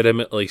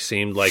legitimately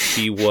seemed like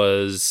he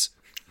was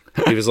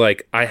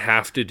like, I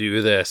have to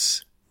do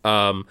this.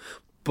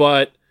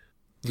 But,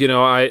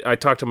 I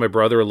talked to my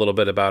brother a little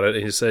bit about it,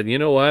 and he said, you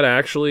know what,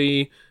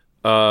 actually,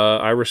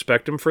 I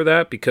respect him for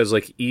that, because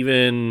like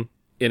even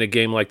in a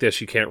game like this,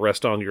 you can't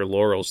rest on your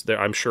laurels.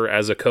 I'm sure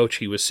as a coach,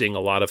 he was seeing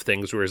a lot of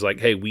things where he's like,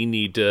 hey, we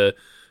need to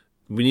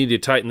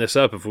tighten this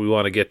up if we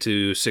want to get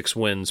to 6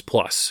 wins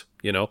plus,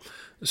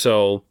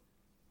 So,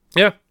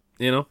 yeah,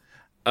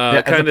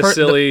 kind of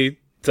silly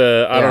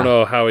to, I don't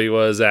know how he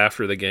was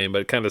after the game,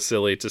 but kind of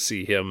silly to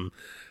see him,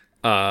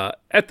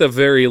 at the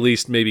very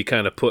least, maybe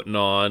kind of putting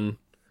on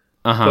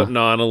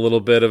a little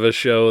bit of a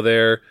show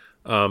there.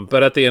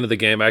 But at the end of the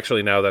game,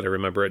 actually, now that I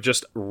remember it,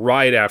 just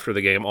right after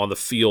the game on the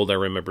field, I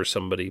remember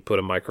somebody put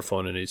a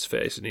microphone in his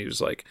face, and he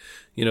was like,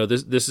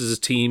 this is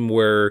a team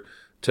where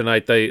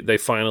tonight they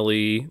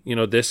finally,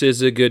 this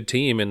is a good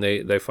team, and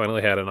they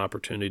finally had an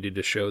opportunity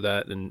to show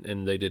that,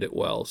 and they did it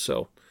well.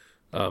 So.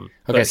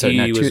 Okay, so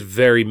he was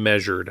very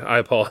measured. I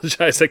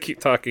apologize, I keep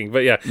talking,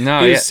 but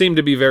he seemed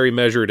to be very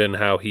measured in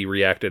how he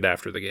reacted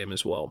after the game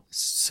as well.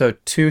 So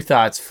 2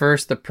 thoughts.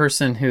 First, the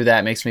person who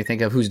that makes me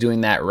think of who's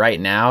doing that right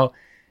now,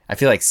 I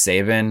feel like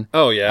Saban.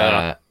 Oh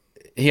yeah,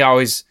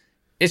 it's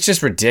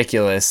just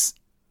ridiculous.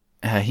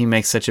 He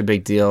makes such a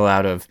big deal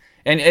out of,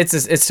 and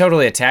it's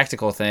totally a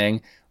tactical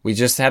thing. We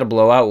just had a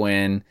blowout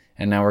win,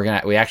 and now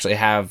we actually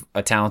have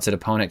a talented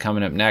opponent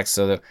coming up next.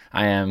 So that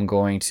I am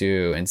going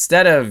to,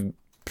 instead of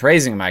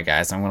praising my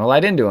guys, I'm going to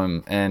light into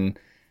them and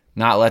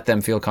not let them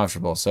feel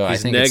comfortable. So I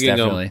think it's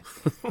definitely,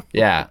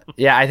 I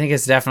think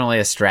it's definitely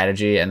a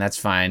strategy, and that's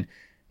fine.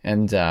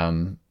 And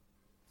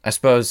I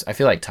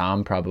feel like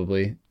Tom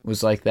probably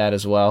was like that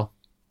as well.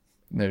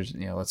 There's,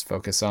 let's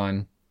focus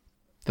on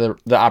the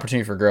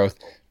opportunity for growth.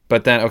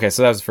 But then, okay,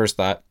 so that was the first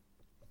thought.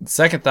 The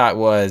second thought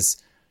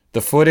was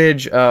the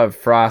footage of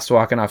Frost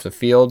walking off the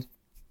field,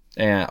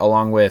 and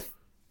along with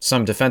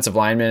some defensive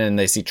linemen, and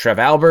they see Trev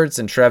Alberts,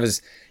 and Trev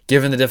is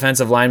giving the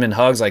defensive lineman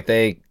hugs, like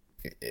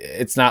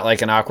it's not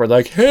like an awkward,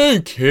 like,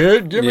 hey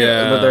kid, give me,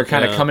 but they're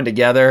kind of coming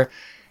together.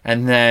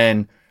 And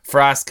then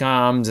Frost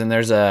comes, and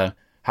there's a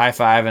high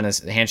five and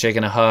a handshake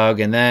and a hug,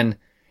 and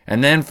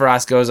then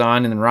Frost goes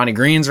on, and then Ronnie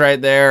Green's right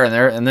there,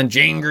 and then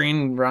Jane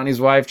Green, Ronnie's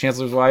wife,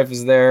 Chancellor's wife,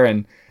 is there,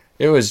 and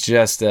it was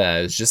just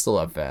a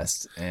love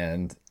fest,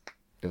 and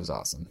it was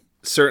awesome.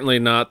 Certainly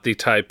not the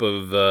type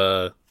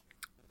of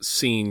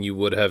scene you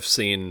would have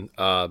seen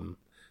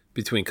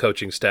between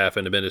coaching staff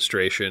and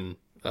administration,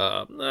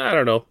 I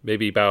don't know,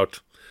 maybe about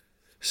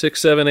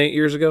 6, 7, 8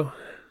 years ago.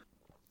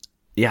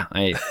 Yeah.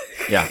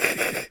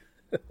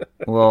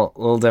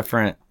 Little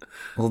different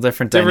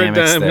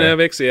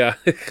dynamics there.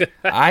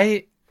 Yeah.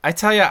 I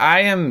tell you,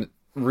 I am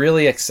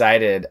really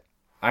excited.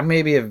 I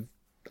maybe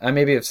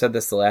have said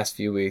this the last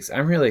few weeks.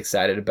 I'm really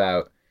excited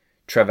about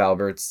Trev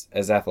Alberts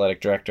as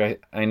athletic director.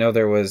 I know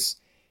there was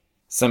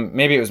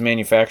maybe it was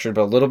manufactured,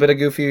 but a little bit of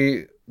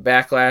goofy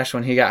backlash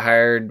when he got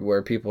hired,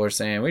 where people are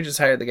saying, we just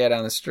hired the guy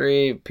down the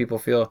street. People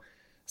feel,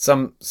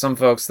 some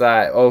folks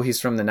thought, oh,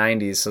 he's from the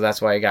 90s, so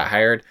that's why he got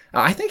hired.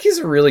 I think he's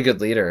a really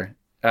good leader.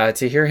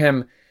 To hear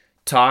him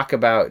talk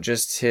about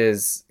just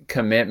his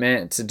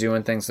commitment to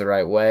doing things the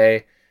right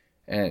way,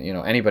 and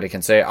anybody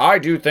can say, I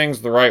do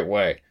things the right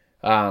way,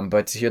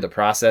 but to hear the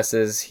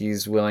processes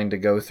he's willing to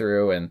go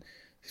through, and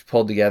he's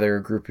pulled together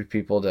a group of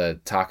people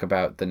to talk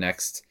about the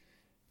next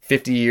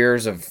 50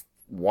 years of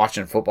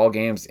watching football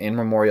games in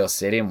Memorial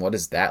Stadium. What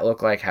does that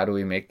look like? How do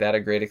we make that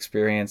a great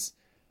experience?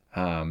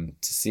 To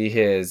see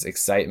his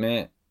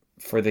excitement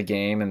for the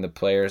game and the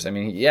players. I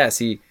mean, yes,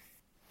 he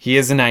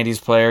is a 90s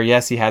player.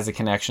 Yes, he has a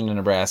connection to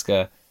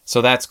Nebraska.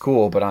 So that's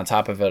cool. But on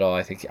top of it all,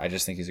 I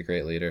just think he's a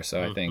great leader.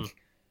 So I think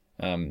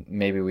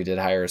maybe we did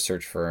hire a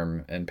search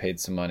firm and paid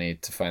some money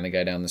to find the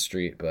guy down the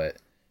street, but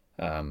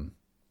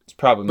it's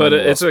probably But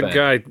it's a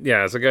guy,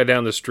 it's a guy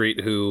down the street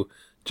who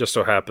just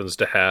so happens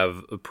to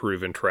have a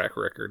proven track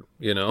record.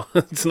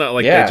 It's not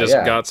like they just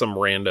got some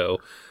rando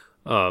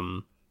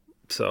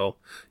So,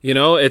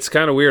 it's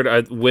kind of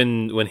weird.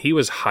 When he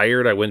was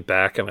hired, I went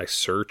back and I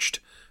searched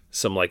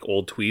some like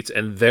old tweets,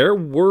 and there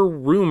were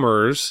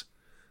rumors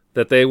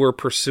that they were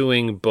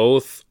pursuing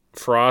both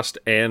Frost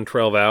and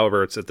Trev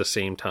Alberts at the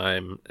same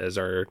time as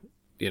our,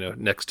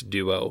 next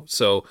duo.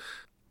 So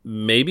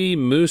maybe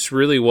Moose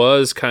really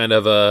was kind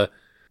of a,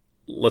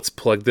 let's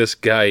plug this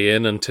guy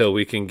in until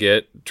we can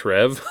get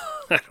Trev.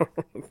 I don't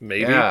know.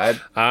 Maybe. Yeah,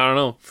 I don't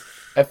know.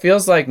 It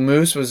feels like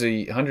Moose was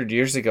 100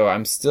 years ago.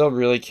 I'm still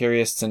really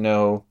curious to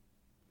know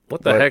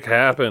what the heck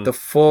happened. The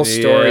full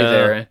story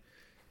there.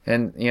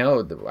 And,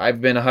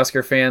 I've been a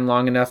Husker fan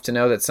long enough to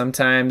know that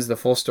sometimes the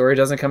full story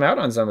doesn't come out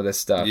on some of this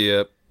stuff.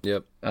 Yep.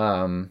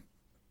 So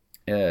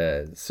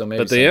maybe.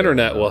 But the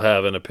internet will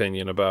have an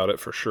opinion about it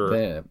for sure.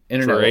 The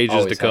internet for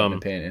ages to come. Have an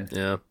opinion.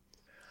 Yeah.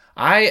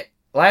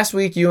 Last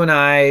week you and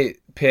I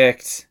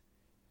picked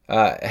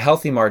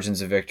healthy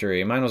margins of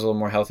victory. Mine was a little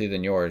more healthy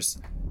than yours.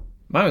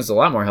 Mine was a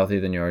lot more healthy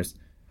than yours,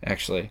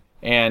 actually.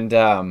 And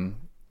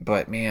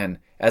but man,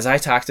 as I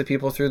talked to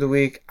people through the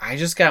week, I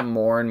just got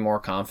more and more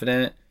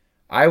confident.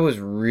 I was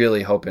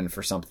really hoping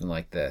for something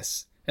like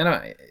this,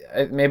 and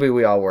maybe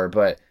we all were,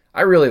 but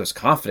I really was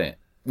confident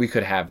we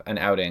could have an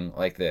outing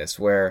like this,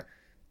 where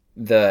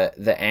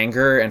the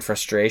anger and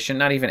frustration,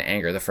 not even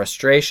anger, the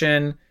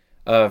frustration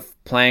of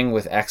playing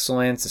with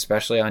excellence,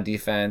 especially on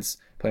defense,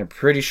 playing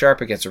pretty sharp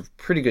against a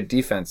pretty good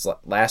defense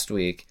last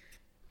week,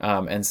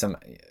 and some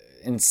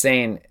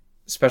insane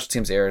special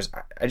teams errors.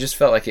 I just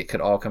felt like it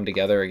could all come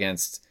together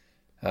against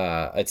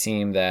a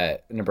team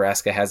that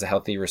Nebraska has a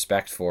healthy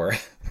respect for.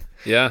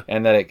 Yeah.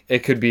 And that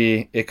it could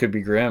be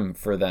grim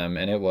for them,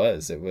 and it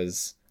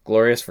was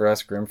glorious for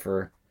us, grim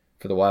for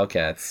the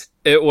Wildcats.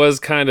 It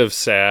was kind of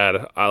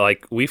sad.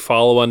 We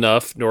follow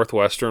enough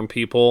Northwestern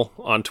people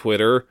on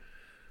Twitter.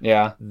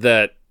 Yeah.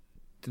 That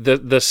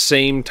the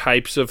same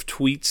types of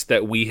tweets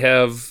that we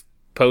have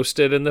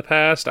posted in the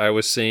past, I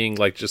was seeing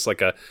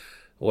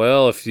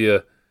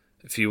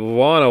if you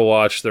want to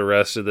watch the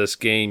rest of this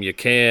game, you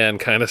can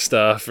kind of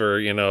stuff,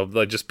 or,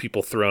 just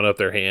people throwing up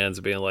their hands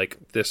and being like,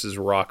 this is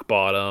rock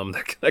bottom,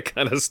 that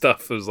kind of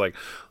stuff. It was like,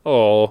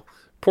 oh,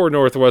 poor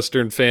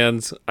Northwestern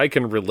fans. I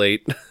can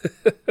relate.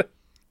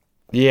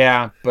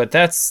 Yeah, but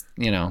that's,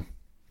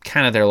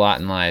 kind of their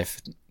lot in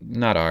life,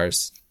 not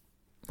ours.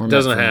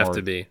 Doesn't have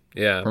to be.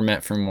 Yeah. We're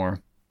meant for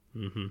more.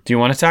 Mm-hmm. Do you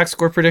want to talk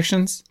score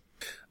predictions?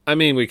 I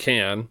mean, we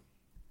can.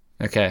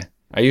 Okay.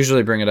 I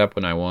usually bring it up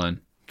when I won.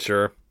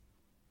 Sure.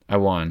 I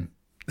won.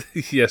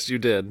 Yes, you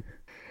did.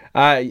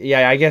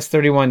 Yeah, I guess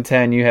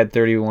 31-10. You had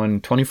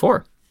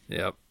 31-24.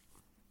 Yep.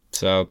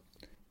 So,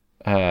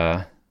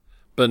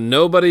 but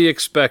nobody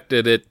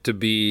expected it to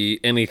be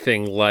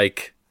anything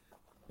like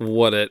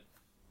what it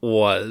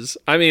was.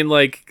 I mean,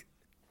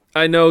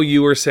 I know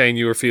you were saying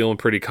you were feeling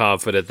pretty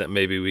confident that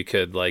maybe we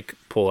could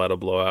pull out a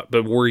blowout,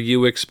 but were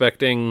you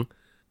expecting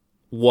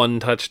one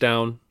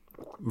touchdown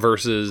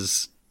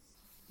versus,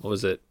 what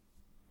was it?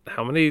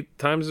 How many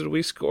times did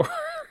we score?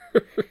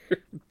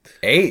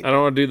 8. I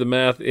don't want to do the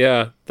math.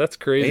 Yeah, that's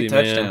crazy, 8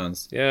 man.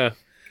 touchdowns. Yeah.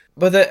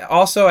 But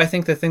also, I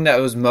think the thing that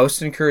was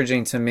most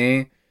encouraging to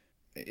me,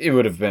 it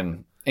would have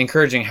been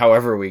encouraging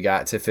however we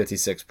got to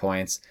 56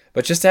 points,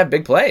 but just to have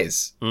big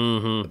plays.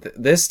 Mm-hmm.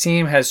 This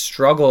team has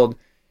struggled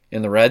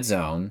in the red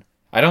zone.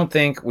 I don't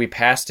think we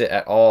passed it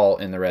at all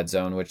in the red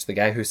zone, which the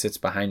guy who sits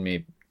behind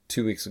me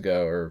 2 weeks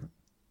ago, or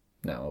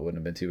no, it wouldn't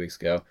have been 2 weeks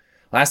ago.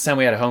 Last time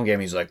we had a home game,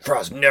 he's like,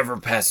 Frost never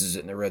passes it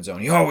in the red zone.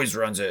 He always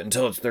runs it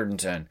until it's 3rd and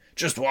 10.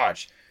 Just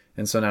watch.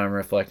 And so now I'm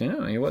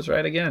reflecting, he was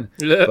right again.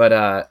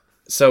 But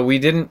so we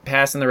didn't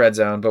pass in the red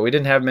zone, but we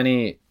didn't have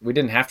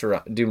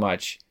to do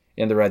much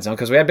in the red zone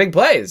because we had big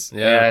plays.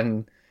 Yeah.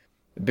 And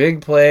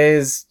big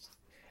plays.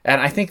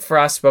 And I think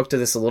Frost spoke to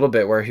this a little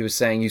bit, where he was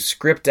saying you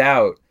script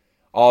out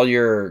all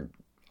your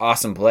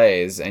awesome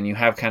plays and you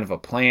have kind of a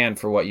plan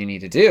for what you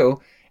need to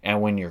do. And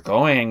when you're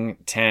going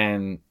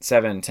 10,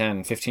 7,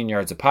 10, 15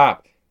 yards a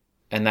pop,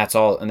 and that's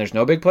all, and there's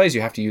no big plays, you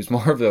have to use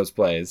more of those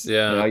plays.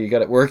 Yeah. You got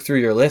to work through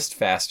your list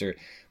faster.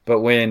 But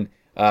when,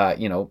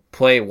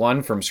 play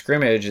 1 from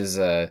scrimmage is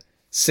a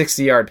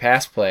 60-yard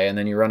pass play, and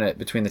then you run it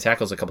between the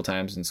tackles a couple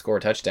times and score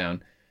a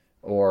touchdown,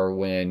 or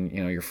when,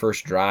 your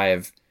first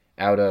drive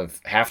out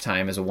of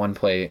halftime is a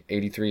 1-play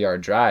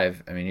 83-yard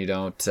drive, I mean, you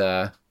don't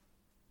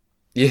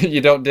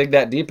you don't dig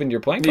that deep into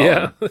your playing calling.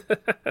 Yeah.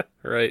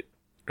 Right.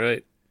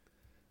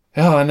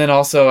 Oh, and then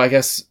also, I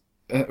guess,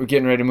 we're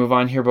getting ready to move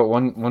on here, but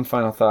one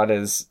final thought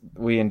is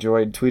we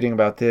enjoyed tweeting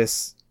about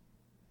this.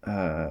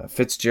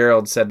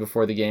 Fitzgerald said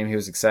before the game he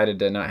was excited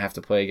to not have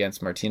to play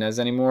against Martinez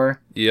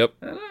anymore. Yep.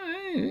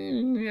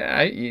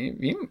 Yeah,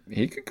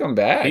 he could come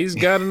back. He's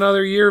got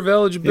another year of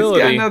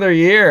eligibility. He's got another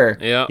year.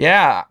 Yeah.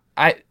 Yeah.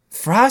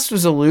 Frost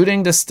was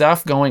alluding to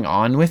stuff going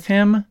on with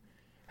him,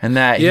 and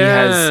that he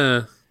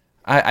has...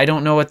 I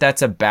don't know what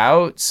that's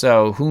about,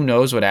 so who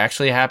knows what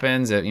actually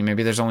happens.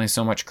 Maybe there's only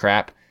so much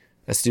crap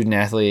a student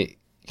athlete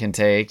can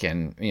take,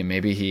 and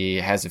maybe he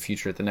has a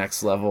future at the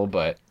next level,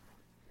 but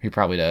he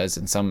probably does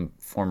in some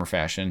form or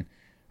fashion.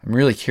 I'm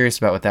really curious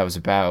about what that was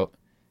about.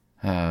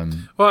 Well,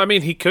 I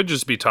mean, he could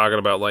just be talking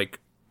about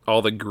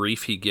all the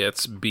grief he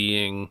gets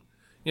being,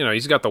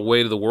 he's got the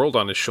weight of the world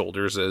on his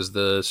shoulders as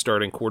the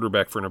starting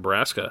quarterback for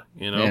Nebraska,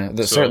 Yeah,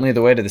 certainly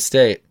the weight of the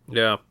state.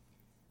 Yeah.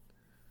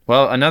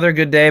 Well, another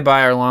good day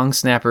by our long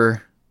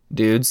snapper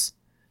dudes,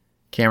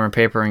 Cameron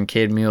Paper and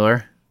Cade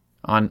Mueller,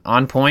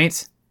 on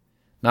point.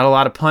 Not a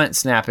lot of punt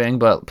snapping,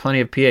 but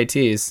plenty of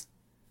PATs.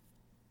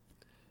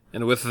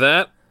 And with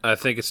that, I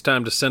think it's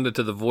time to send it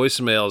to the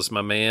voicemails,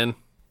 my man.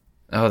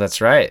 Oh,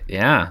 that's right.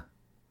 Yeah.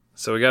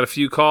 So we got a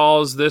few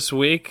calls this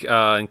week,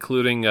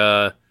 including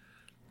a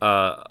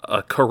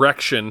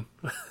correction,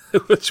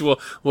 which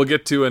we'll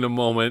get to in a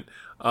moment.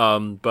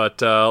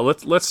 But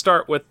let's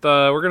start with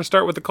we're going to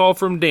start with the call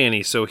from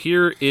Danny. So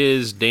here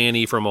is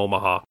Danny from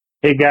Omaha.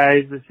 Hey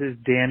guys, this is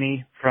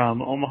Danny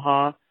from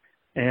Omaha,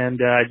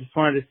 and I just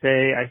wanted to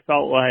say I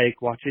felt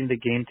like watching the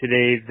game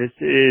today. This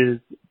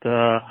is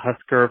the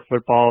Husker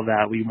football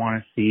that we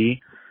want to see.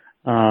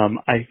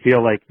 I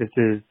feel like this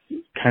is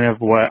kind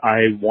of what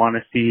I want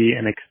to see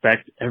and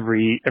expect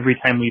every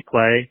time we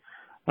play.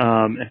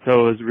 And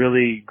so it was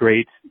really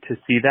great to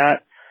see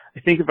that.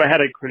 I think if I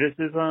had a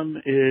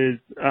criticism is,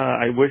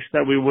 I wish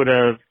that we would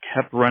have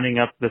kept running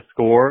up the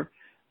score.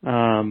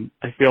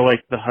 I feel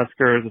like the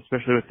Huskers,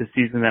 especially with the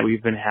season that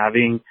we've been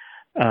having,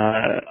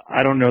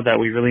 I don't know that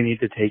we really need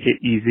to take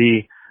it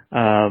easy,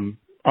 on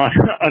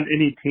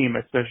any team,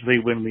 especially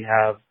when we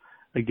have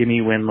a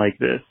gimme win like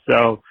this.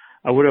 So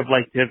I would have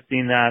liked to have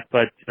seen that,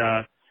 but,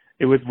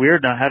 it was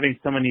weird not having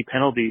so many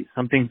penalties.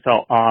 Something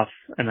felt off,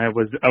 and I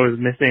was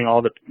missing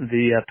all the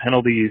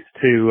penalties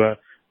to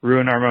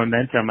ruin our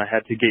momentum. I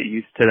had to get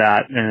used to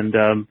that,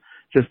 and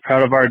just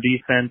proud of our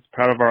defense,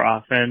 proud of our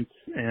offense,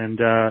 and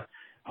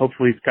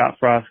hopefully Scott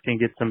Frost can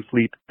get some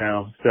sleep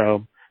now.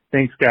 So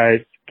thanks,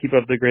 guys. Keep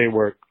up the great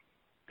work.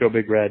 Go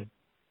Big Red.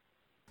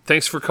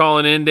 Thanks for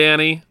calling in,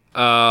 Danny.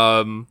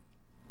 I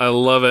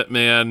love it,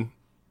 man.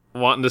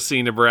 Wanting to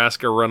see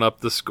Nebraska run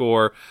up the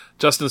score.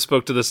 Justin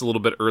spoke to this a little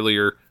bit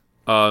earlier.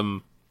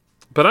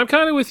 But I'm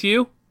kind of with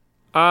you.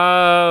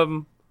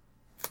 Like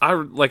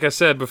I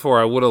said before,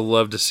 I would have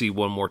loved to see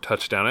one more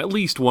touchdown, at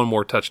least one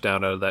more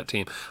touchdown out of that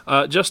team.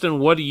 Justin,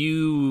 what do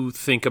you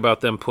think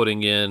about them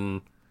putting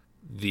in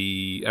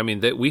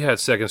we had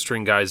second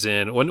string guys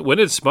in. When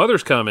did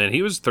Smothers come in?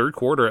 He was third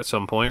quarter at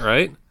some point,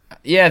 right?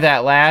 Yeah,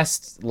 that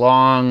last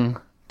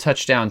long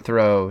touchdown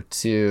throw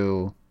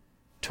to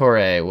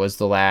Torre was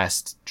the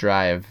last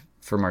drive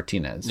for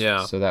Martinez.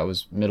 Yeah. So that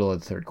was middle of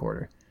the third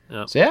quarter.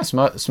 Yeah. So yeah,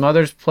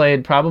 Smothers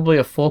played probably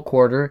a full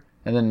quarter,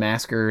 and then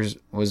Maskers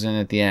was in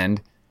at the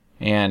end.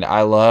 And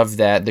I love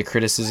that the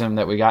criticism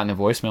that we got in the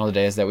voicemail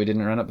today is that we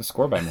didn't run up the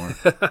score by more.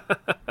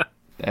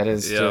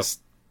 That's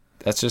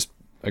just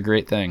a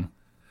great thing.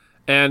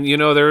 And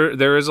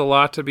there is a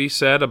lot to be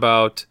said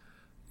about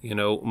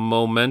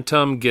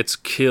momentum gets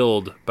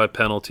killed by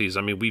penalties.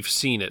 I mean, we've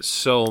seen it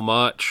so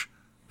much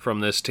from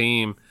this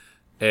team,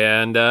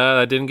 and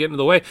that didn't get in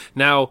the way.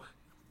 Now,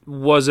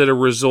 was it a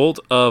result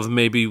of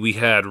maybe we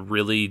had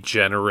really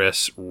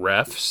generous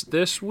refs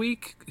this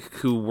week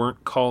who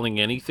weren't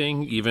calling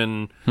anything,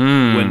 even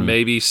when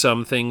maybe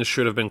some things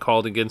should have been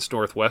called against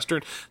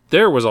Northwestern?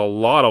 There was a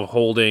lot of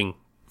holding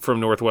from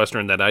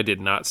Northwestern that I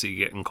did not see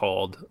getting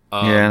called.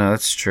 Yeah, no,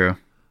 that's true.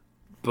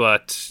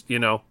 But,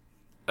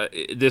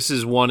 this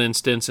is one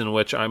instance in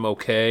which I'm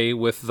okay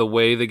with the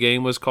way the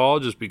game was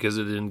called just because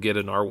it didn't get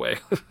in our way.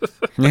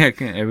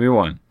 Yeah, we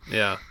won.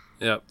 Yeah.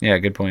 Yeah,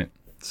 good point.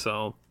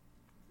 So,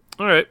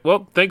 all right.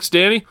 Well, thanks,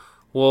 Danny.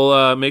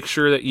 We'll make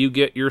sure that you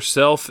get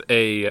yourself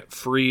a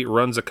free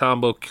Runs a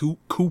Combo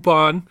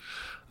coupon.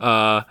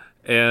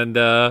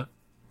 And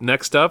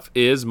next up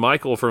is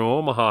Michael from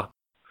Omaha.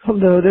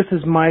 Hello, this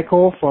is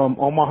Michael from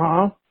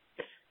Omaha.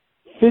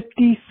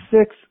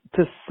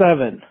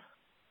 56-7.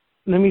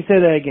 Let me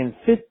say that again.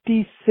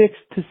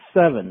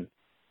 56-7.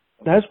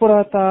 That's what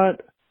I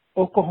thought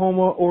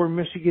Oklahoma or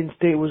Michigan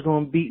State was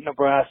going to beat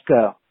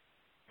Nebraska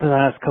the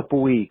last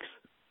couple weeks.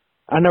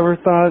 I never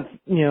thought,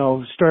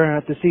 starting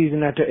out the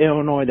season after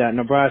Illinois that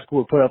Nebraska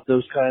would put up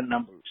those kind of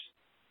numbers.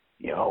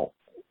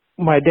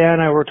 My dad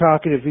and I were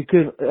talking if we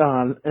could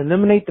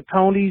eliminate the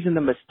penalties and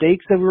the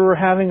mistakes that we were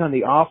having on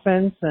the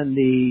offense and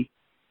the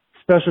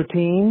special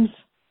teams,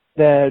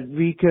 that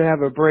we could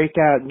have a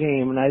breakout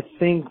game. And I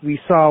think we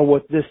saw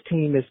what this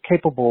team is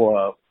capable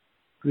of.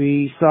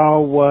 We saw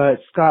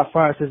what Scott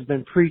Frost has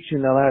been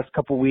preaching the last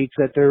couple of weeks,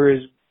 that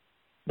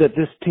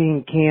this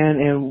team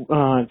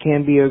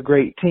can be a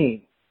great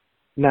team.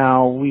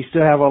 Now, we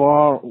still have a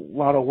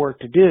lot of work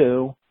to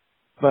do,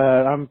 but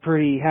I'm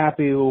pretty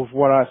happy with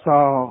what I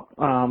saw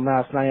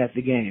last night at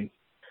the game.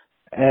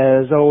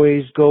 As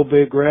always, go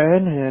Big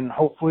Red, and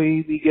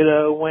hopefully we get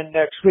a win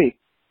next week.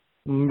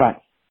 Bye.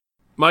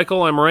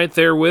 Michael, I'm right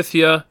there with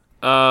you.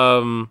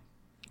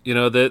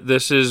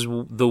 This is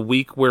the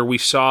week where we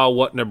saw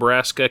what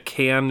Nebraska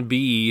can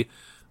be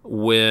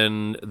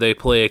when they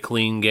play a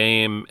clean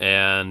game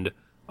and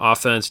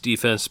offense,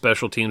 defense,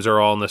 special teams are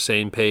all on the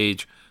same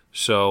page.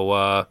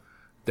 So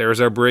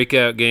there's our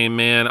breakout game,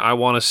 man. I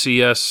want to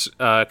see us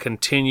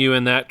continue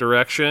in that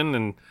direction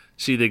and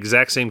see the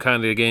exact same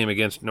kind of game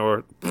against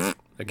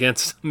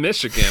against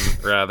Michigan,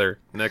 rather,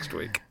 next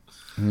week.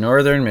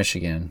 Northern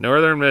Michigan.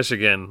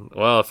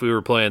 Well, if we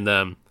were playing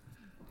them,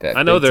 That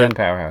I know Big they're Ten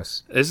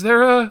powerhouse. Is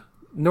there a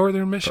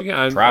Northern Michigan?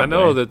 I Probably.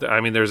 know that. I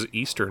mean, there's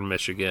Eastern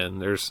Michigan.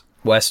 There's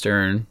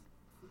Western.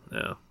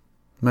 yeah,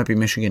 Might be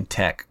Michigan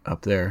Tech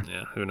up there.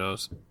 yeah. Who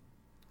knows?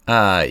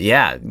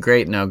 Yeah,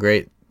 great. No,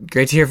 great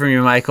to hear from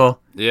you, Michael.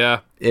 Yeah,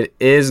 It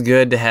is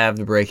good to have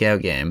the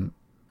breakout game.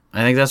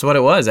 I think that's what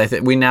it was. I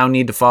think we now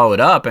need to follow it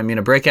up. I mean,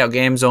 a breakout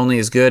game's only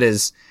as good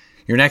as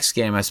your next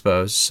game, I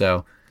suppose.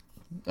 So,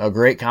 a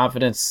great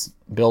confidence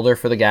builder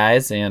for the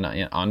guys and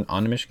on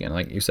to Michigan,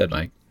 like you said,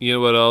 Mike. you know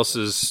what else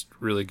is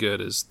really good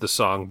is the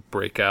song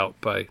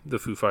 "Breakout" by the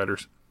Foo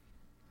Fighters.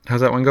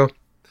 How's that one go?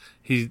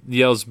 He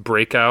yells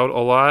 "breakout" a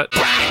lot.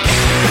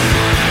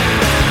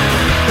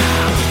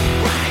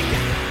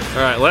 All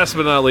right, last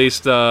but not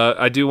least,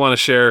 I do want to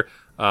share,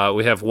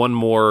 we have one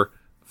more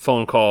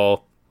phone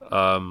call.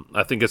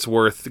 I think it's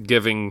worth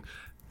giving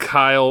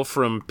Kyle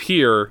from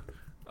Pierre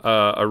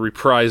a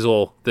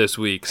reprisal this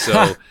week.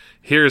 So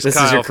here's This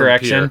Kyle is your from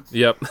correction?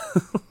 Pierre. Yep.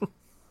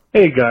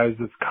 Hey guys,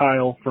 it's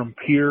Kyle from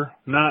Pierre,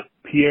 not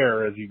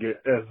Pierre as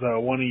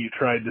one of you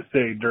tried to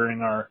say during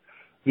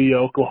the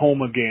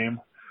Oklahoma game.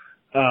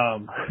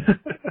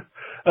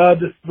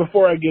 Just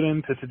before I get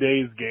into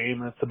today's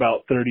game, it's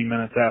about 30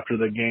 minutes after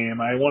the game.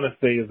 I want to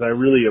say I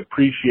really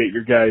appreciate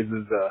your guys'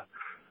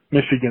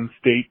 Michigan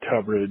State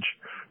coverage.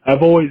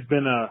 I've always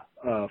been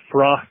a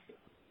Frost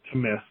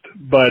optimist,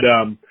 but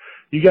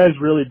you guys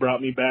really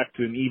brought me back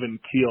to an even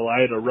keel. I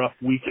had a rough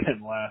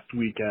weekend last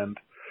weekend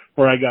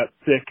where I got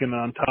sick, and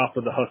on top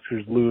of the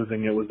Huskers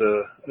losing, it was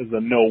a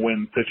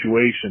no-win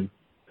situation.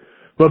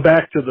 But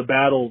back to the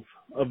battles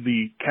of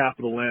the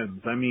capital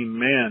N's. I mean,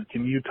 man,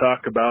 can you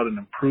talk about an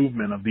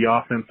improvement of the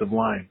offensive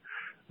line?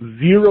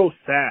 0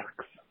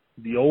 sacks.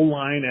 The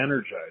O-line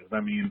energized. I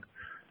mean,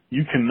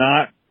 you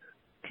cannot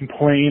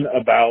complain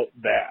about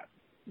that.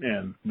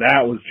 And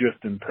that was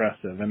just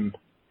impressive. And at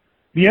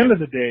the end of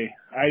the day,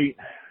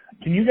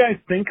 can you guys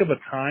think of a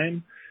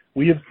time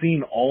we have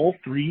seen all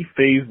 3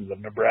 phases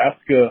of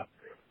Nebraska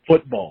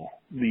football,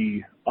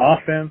 the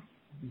offense,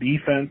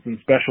 defense, and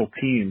special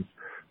teams,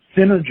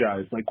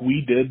 synergized like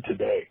we did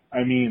today?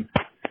 I mean,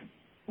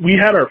 we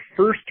had our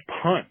first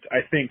punt,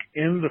 I think,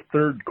 in the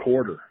third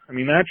quarter. I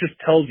mean, that just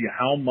tells you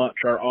how much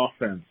our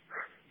offense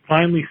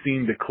finally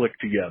seemed to click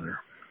together.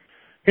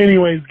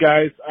 Anyways,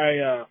 guys,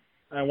 I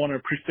want to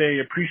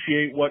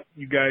appreciate what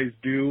you guys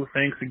do.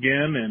 Thanks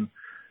again, and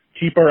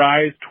keep our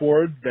eyes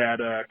towards that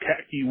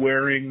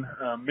khaki-wearing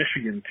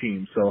Michigan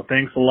team. So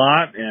thanks a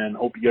lot, and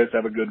hope you guys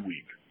have a good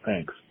week.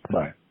 Thanks.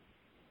 Bye.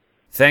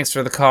 Thanks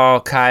for the call,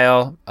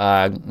 Kyle.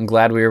 I'm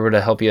glad we were able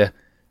to help you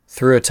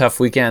through a tough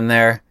weekend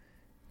there.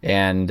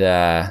 And,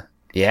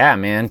 yeah,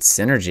 man,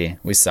 synergy.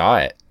 We saw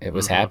it. It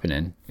was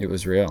happening. It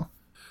was real.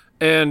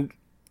 And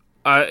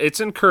it's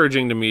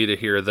encouraging to me to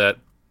hear that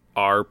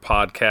our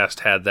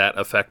podcast had that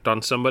effect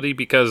on somebody,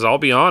 because I'll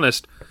be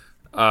honest,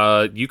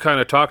 you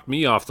kind of talked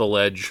me off the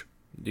ledge,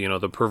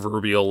 the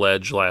proverbial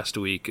ledge last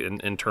week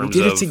in terms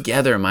we did of it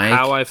together, Mike.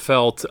 how I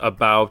felt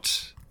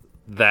about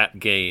that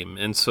game.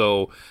 And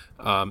so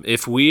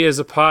if we as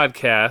a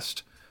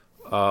podcast,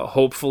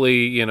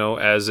 hopefully,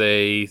 as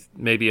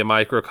maybe a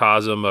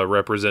microcosm, a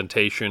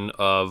representation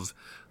of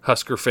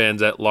Husker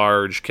fans at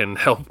large, can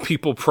help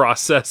people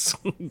process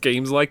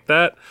games like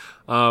that,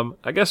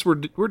 I guess we're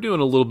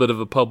doing a little bit of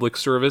a public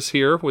service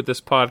here with this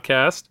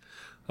podcast,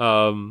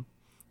 and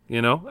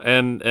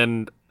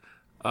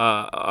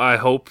I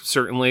hope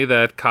certainly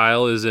that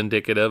Kyle is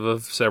indicative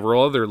of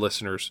several other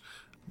listeners.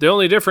 The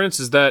only difference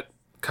is that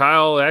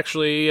Kyle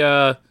actually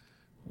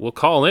will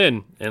call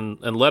in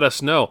and let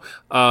us know.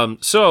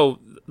 So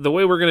the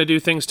way we're going to do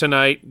things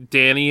tonight,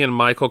 Danny and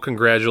Michael,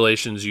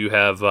 congratulations. You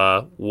have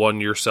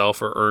won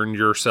yourself or earned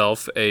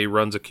yourself a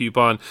Runs a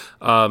Coupon.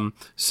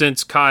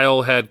 Since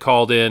Kyle had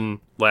called in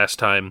last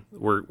time,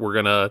 we're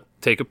going to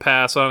take a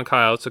pass on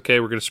Kyle. It's okay.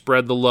 We're going to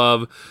spread the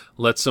love,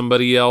 let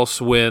somebody else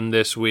win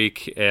this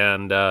week.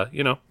 And,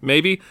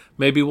 maybe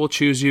we'll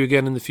choose you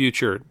again in the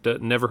future.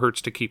 It never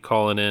hurts to keep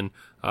calling in.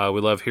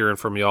 We love hearing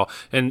from y'all.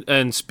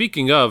 And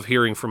speaking of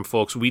hearing from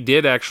folks, we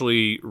did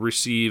actually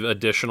receive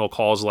additional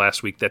calls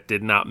last week that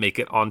did not make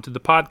it onto the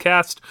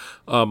podcast.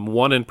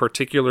 One in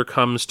particular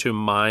comes to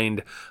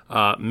mind.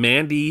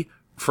 Mandy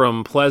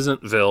from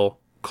Pleasantville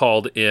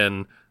called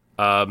in.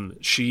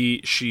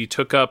 She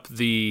took up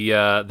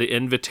the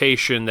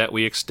invitation that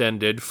we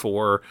extended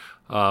for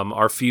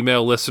our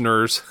female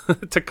listeners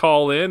to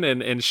call in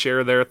and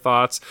share their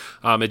thoughts.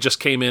 It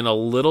just came in a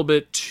little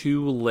bit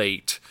too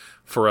late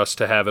for us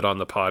to have it on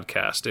the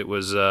podcast. It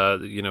was,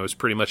 it was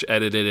pretty much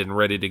edited and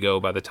ready to go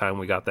by the time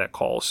we got that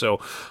call.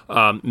 So,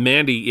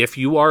 Mandy, if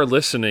you are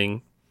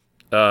listening,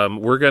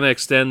 we're going to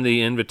extend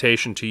the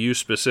invitation to you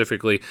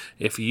specifically.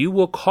 If you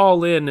will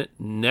call in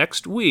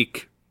next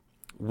week,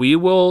 we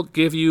will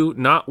give you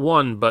not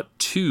 1, but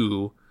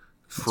 2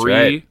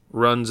 free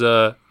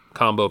Runza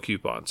combo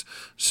coupons.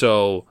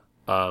 So,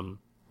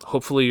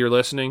 hopefully you're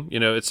listening.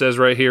 It says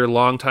right here,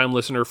 long-time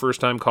listener,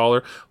 first-time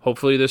caller.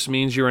 Hopefully this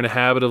means you're in a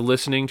habit of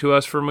listening to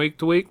us from week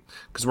to week,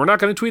 because we're not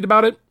going to tweet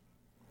about it.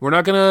 We're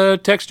not going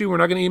to text you. We're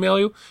not going to email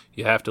you.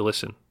 You have to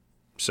listen.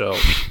 So,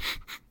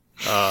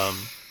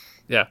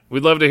 yeah,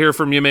 we'd love to hear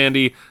from you,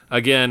 Mandy,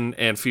 again,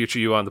 and feature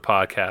you on the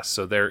podcast.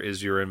 So there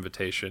is your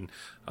invitation,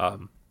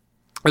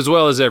 as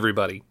well as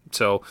everybody.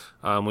 So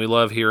we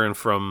love hearing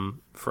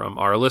from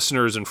our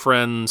listeners and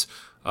friends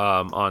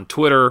on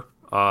Twitter,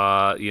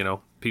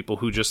 people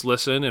who just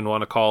listen and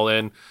want to call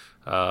in.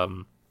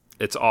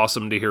 It's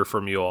awesome to hear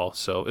from you all.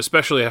 So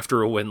especially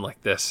after a win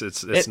like this,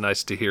 it's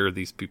nice to hear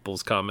these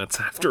people's comments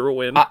after a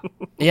win.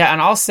 Yeah,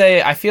 and I'll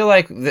say, I feel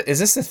like, is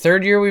this the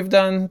third year we've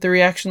done the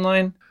reaction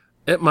line?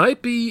 It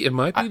might be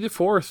the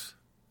fourth.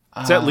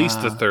 It's at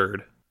least the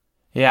third.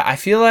 Yeah, I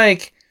feel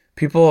like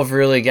people have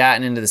really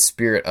gotten into the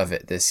spirit of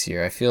it this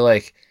year. I feel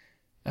like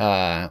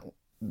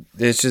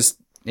it's just,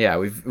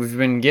 we've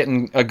been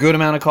getting a good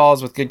amount of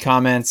calls with good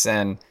comments,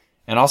 and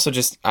also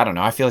just, I don't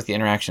know, I feel like the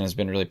interaction has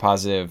been really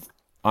positive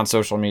on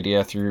social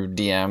media, through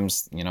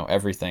DMs,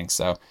 everything.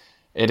 So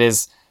it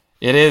is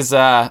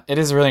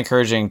really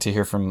encouraging to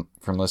hear from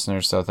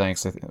listeners. So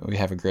thanks. We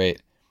have a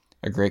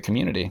great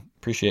community.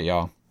 Appreciate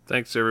y'all.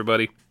 Thanks,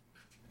 everybody.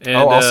 And,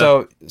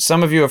 also,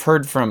 some of you have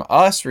heard from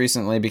us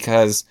recently,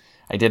 because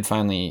I did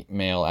finally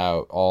mail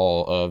out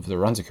all of the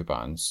Runza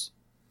coupons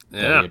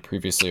that we had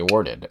previously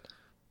awarded.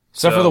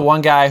 Except for the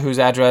one guy whose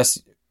address,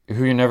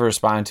 who you never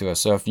responded to us.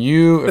 So if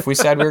we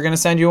said we were going to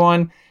send you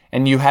one,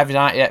 and you have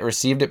not yet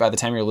received it by the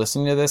time you're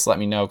listening to this, let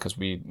me know, because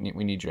we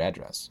need your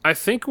address. I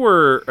think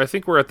we're at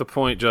the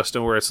point,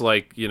 Justin, where it's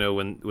like,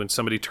 when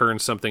somebody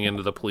turns something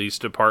into the police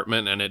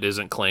department and it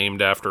isn't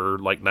claimed after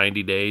like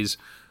 90 days.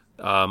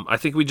 I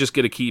think we just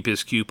get to keep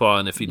his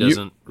coupon if he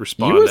doesn't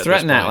respond. You were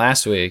threatening that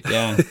last week,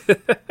 yeah.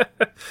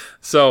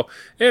 So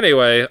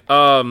anyway,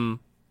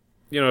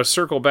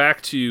 circle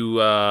back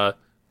to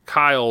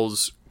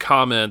Kyle's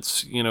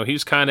comments.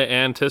 He's kind of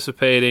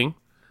anticipating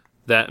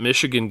that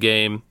Michigan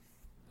game.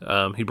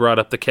 He brought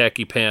up the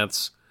khaki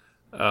pants.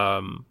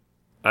 I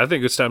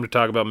think it's time to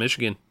talk about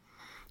Michigan.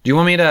 Do you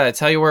want me to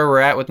tell you where we're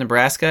at with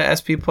Nebraska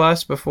SP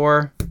Plus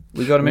before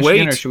we go to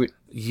Michigan? Or should we?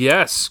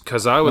 Yes,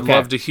 because I would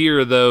love to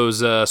hear those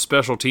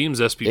special teams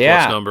SP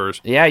Plus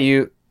numbers.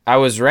 Yeah, I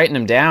was writing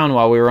them down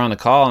while we were on the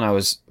call, and I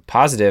was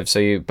positive.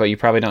 But you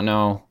probably don't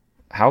know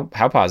how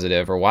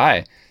positive or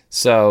why.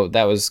 So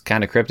that was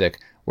kind of cryptic.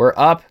 We're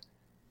up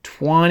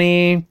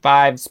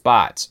 25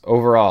 spots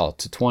overall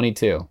to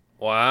 22.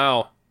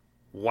 Wow.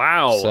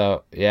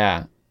 So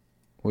yeah,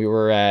 we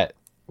were at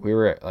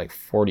like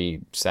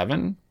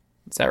 47.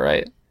 Is that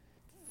right?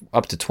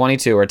 Up to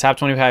 22. We're a top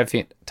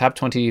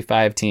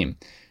 25 team.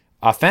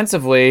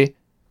 Offensively,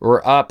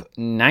 we're up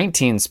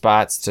 19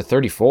 spots to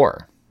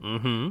 34.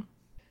 Mm-hmm.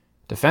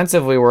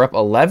 Defensively, we're up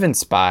 11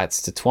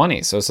 spots to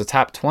 20. So it's a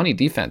top 20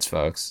 defense,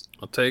 folks.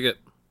 I'll take it.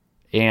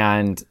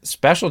 And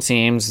special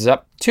teams is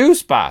up 2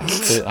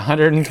 spots to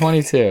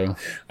 122.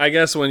 I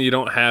guess when you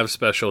don't have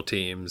special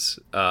teams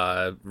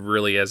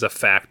really as a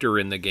factor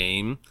in the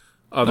game,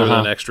 other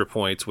than extra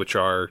points, which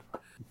are,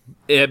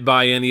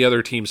 by any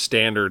other team's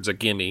standards, a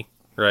gimme,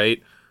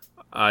 right?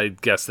 I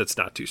guess that's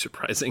not too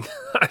surprising.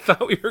 I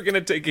thought we were going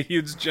to take a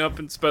huge jump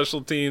in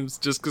special teams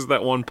just because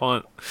that one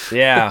punt.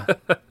 Yeah.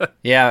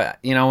 Yeah,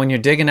 when you're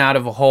digging out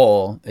of a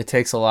hole, it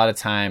takes a lot of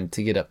time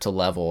to get up to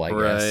level, I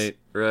guess.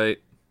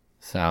 Right.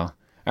 So,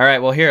 all right,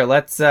 well, here,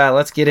 let's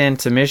get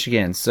into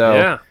Michigan.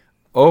 So,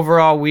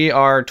 overall, we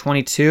are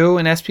 22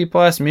 in SP+.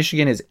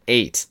 Michigan is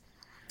 8.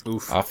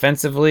 Oof.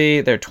 Offensively,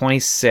 they're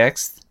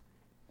 26th.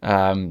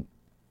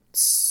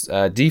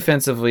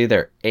 Defensively,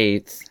 they're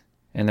 8th.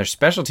 And their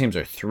special teams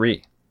are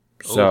 3.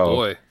 Oh,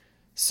 boy.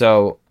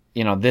 So,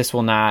 this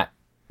will not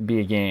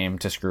be a game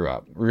to screw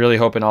up. Really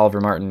hoping Oliver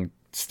Martin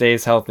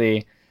stays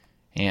healthy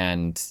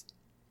and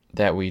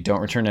that we don't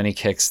return any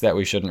kicks that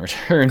we shouldn't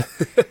return.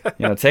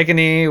 Take a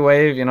knee,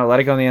 wave, let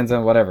it go in the end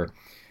zone, whatever.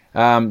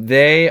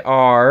 They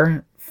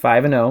are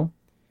 5-0,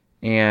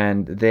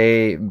 and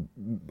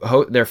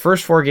their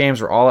first 4 games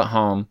were all at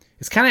home.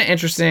 It's kind of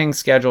interesting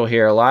schedule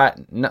here.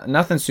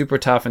 Nothing super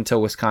tough until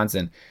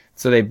Wisconsin.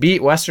 So they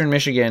beat Western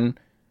Michigan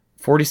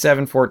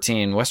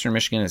 47-14. Western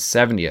Michigan is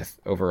 70th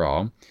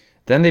overall.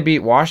 Then they beat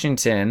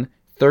Washington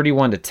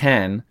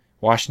 31-10.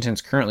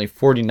 Washington's currently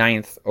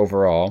 49th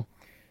overall.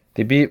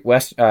 They beat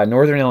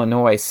Northern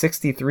Illinois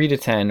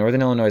 63-10.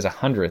 Northern Illinois is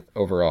 100th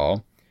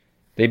overall.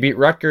 They beat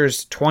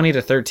Rutgers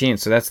 20-13,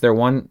 so that's their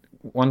one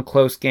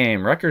close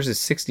game. Rutgers is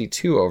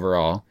 62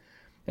 overall.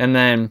 And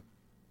then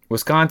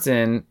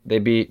Wisconsin, they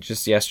beat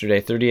just yesterday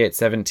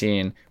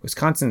 38-17.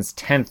 Wisconsin's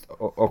 10th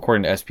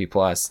according to SP+.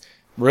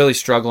 Really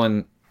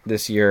struggling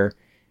this year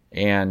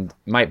and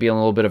might be in a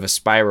little bit of a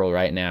spiral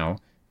right now.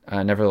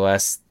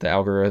 Nevertheless, the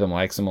algorithm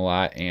likes them a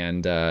lot,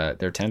 and they're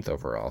 10th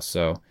overall.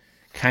 So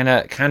kind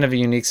of a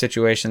unique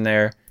situation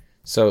there.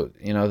 So,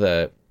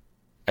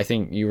 I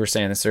think you were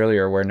saying this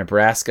earlier, where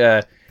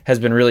Nebraska has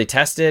been really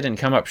tested and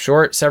come up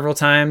short several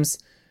times.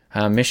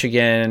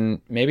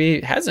 Michigan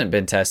maybe hasn't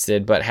been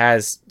tested, but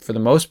has, for the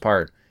most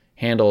part,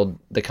 handled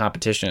the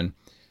competition.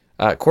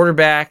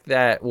 Quarterback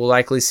that we'll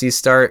likely see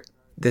start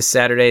this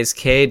Saturday is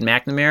Cade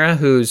McNamara,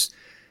 who's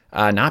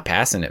not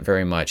passing it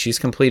very much. He's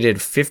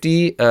completed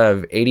 50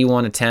 of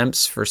 81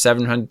 attempts for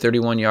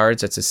 731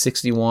 yards. That's a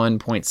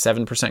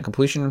 61.7%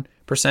 completion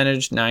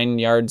percentage, 9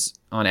 yards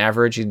on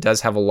average. He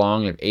does have a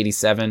long of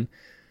 87,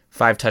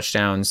 5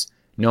 touchdowns,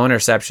 no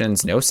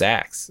interceptions, no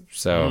sacks.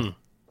 So,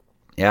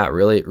 yeah,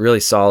 really, really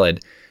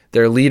solid.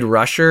 Their lead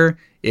rusher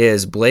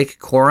is Blake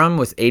Corum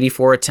with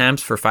 84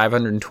 attempts for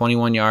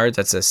 521 yards.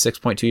 That's a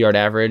 6.2 yard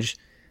average.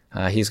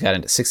 He's got a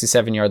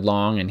 67-yard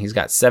long, and he's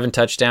got 7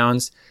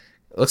 touchdowns.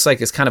 It looks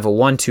like it's kind of a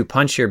 1-2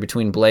 punch here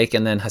between Blake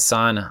and then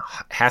Hassan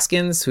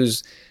Haskins,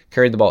 who's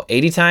carried the ball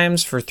 80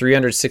 times for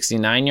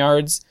 369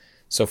 yards.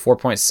 So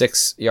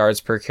 4.6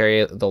 yards per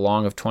carry, the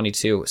long of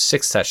 22,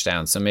 6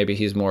 touchdowns. So maybe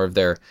he's more of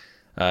their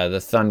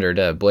the Thunder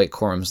to Blake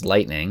Corum's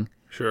Lightning.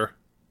 Sure.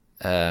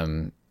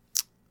 Let's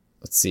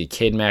see.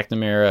 Cade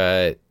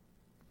McNamara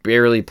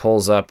barely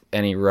pulls up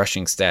any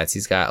rushing stats.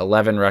 He's got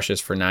 11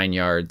 rushes for 9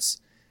 yards,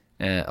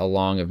 a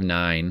long of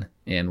 9,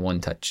 and 1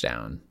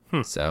 touchdown.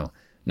 So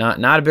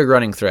not a big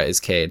running threat is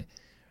Cade.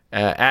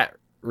 At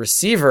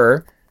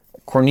receiver,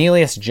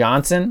 Cornelius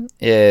Johnson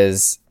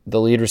is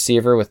the lead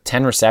receiver with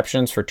 10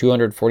 receptions for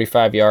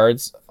 245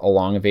 yards, a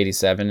long of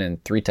 87,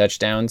 and 3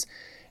 touchdowns.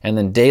 And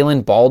then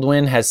Dalen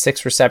Baldwin has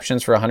 6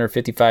 receptions for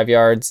 155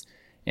 yards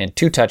and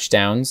 2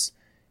 touchdowns.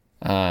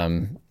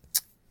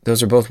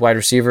 Those are both wide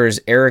receivers.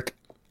 Eric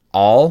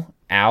All,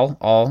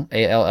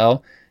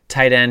 A-L-L,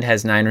 tight end,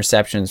 has 9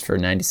 receptions for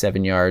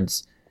 97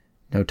 yards,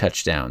 no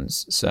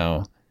touchdowns.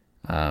 So,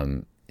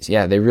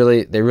 yeah, they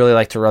really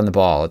like to run the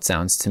ball, it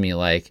sounds to me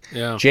like.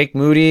 Yeah. Jake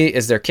Moody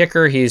is their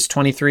kicker. He's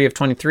 23 of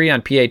 23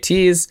 on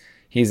PATs.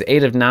 He's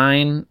 8 of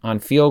 9 on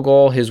field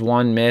goal. His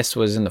one miss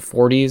was in the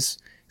 40s,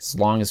 as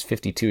long as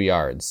 52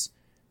 yards.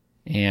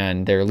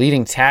 And their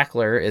leading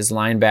tackler is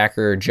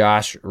linebacker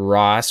Josh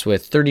Ross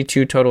with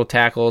 32 total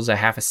tackles, a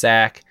half a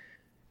sack,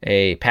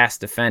 a pass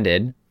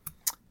defended.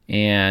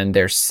 And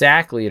their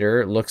sack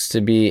leader looks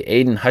to be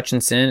Aiden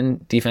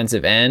Hutchinson,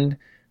 defensive end,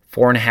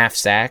 4.5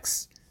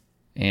 sacks,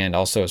 and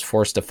also has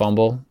forced a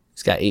fumble.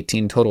 He's got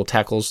 18 total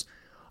tackles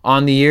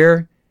on the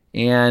year.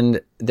 And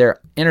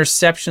their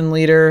interception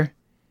leader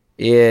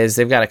is,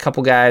 they've got a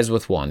couple guys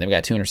with 1. They've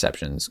got 2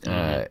 interceptions.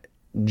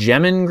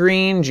 Gemon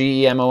Green,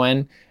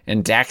 Gemon,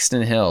 and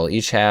Daxton Hill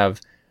each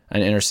have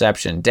an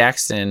interception.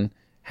 Daxton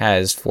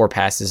has 4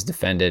 passes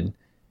defended.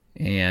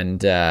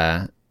 And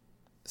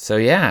so,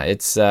 yeah,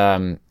 it's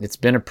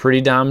been a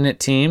pretty dominant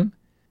team.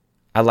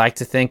 I like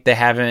to think they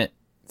haven't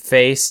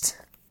faced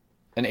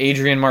an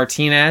Adrian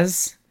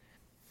Martinez.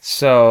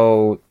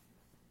 So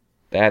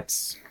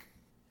that's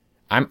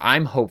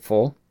I'm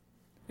hopeful.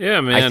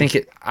 Yeah, man.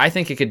 I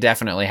think it could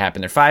definitely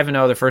happen. They're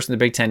 5-0, they're first in the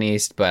Big Ten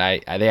East,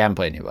 but they haven't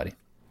played anybody.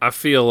 I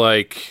feel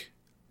like,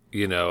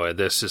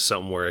 this is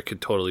something where I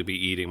could totally be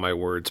eating my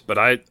words, but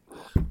I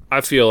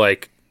feel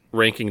like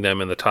ranking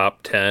them in the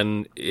top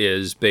 10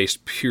 is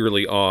based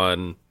purely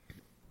on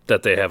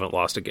that they haven't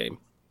lost a game.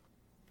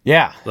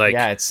 Yeah. Like,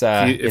 yeah,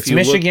 it's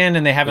Michigan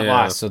and they haven't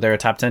lost, so they're a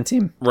top 10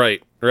 team.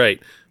 Right.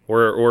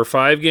 We're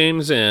 5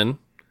 games in,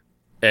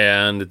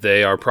 and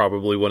they are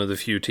probably one of the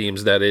few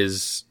teams that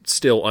is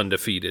still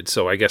undefeated.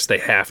 So I guess they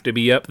have to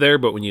be up there,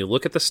 but when you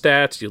look at the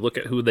stats, you look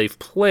at who they've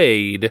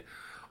played,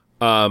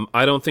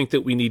 I don't think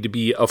that we need to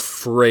be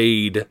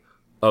afraid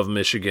of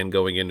Michigan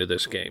going into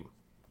this game.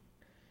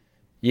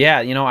 Yeah,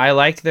 I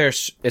like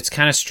it's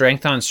kind of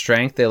strength on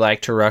strength. They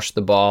like to rush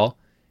the ball,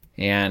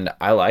 and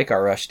I like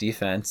our rush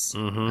defense.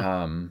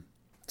 Mm-hmm.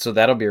 So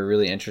that'll be a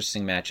really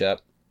interesting matchup.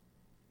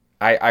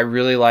 I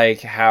really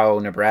like how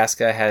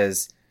Nebraska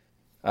has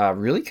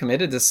really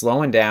committed to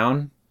slowing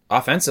down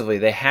offensively.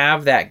 They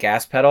have that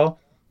gas pedal,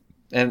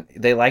 and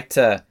they like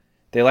to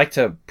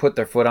put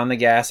their foot on the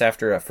gas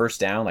after a first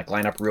down, like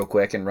line up real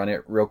quick and run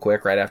it real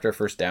quick right after a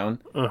first down.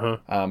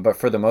 Uh-huh. But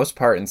for the most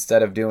part,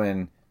 instead of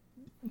doing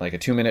like a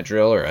 2-minute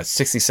drill or a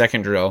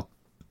 60-second drill,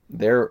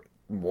 they're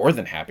more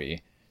than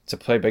happy to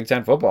play Big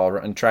Ten football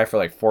and try for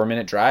like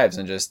 4-minute drives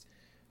and just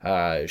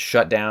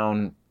shut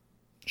down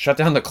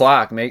the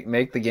clock,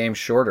 make the game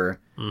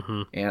shorter.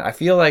 Mm-hmm. And I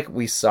feel like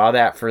we saw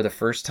that for the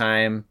first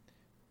time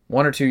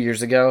 1 or 2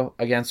 years ago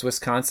against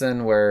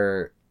Wisconsin,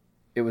 where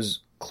it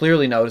was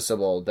clearly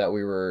noticeable that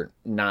we were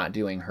not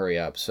doing hurry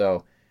up.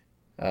 So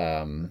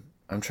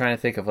I'm trying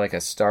to think of like a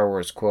Star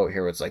Wars quote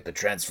here where it's like, the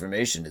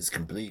transformation is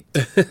complete,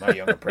 my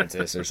young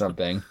apprentice, or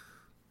something.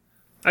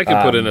 I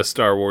can put in a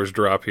Star Wars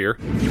drop here.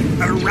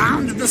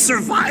 Around the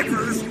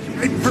survivors,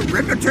 a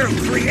perimeter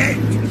create.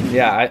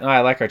 Yeah,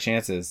 I like our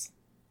chances.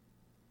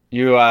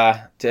 You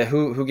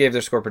who gave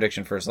their score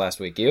prediction first last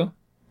week? You?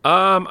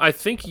 I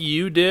think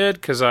you did,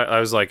 because I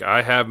was like,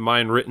 I have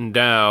mine written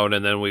down,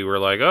 and then we were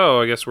like,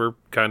 oh, I guess we're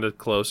kind of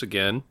close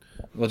again.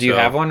 Well, do you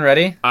have one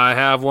ready? I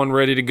have one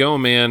ready to go,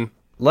 man.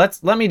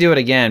 Let me do it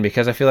again,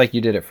 because I feel like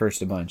you did it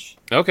first a bunch.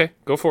 Okay,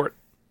 go for it.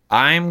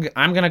 I'm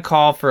gonna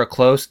call for a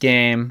close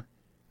game.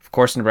 Of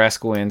course,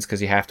 Nebraska wins,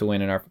 because you have to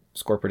win in our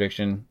score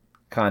prediction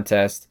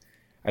contest.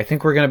 I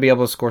think we're gonna be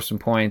able to score some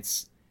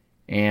points,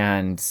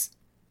 and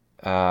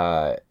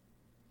I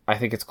I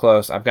think it's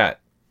close. I've got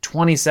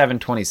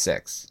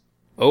 27-26.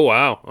 Oh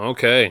wow.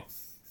 Okay.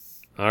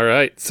 All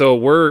right. So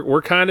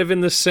we're kind of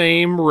in the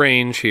same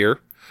range here.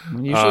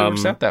 Usually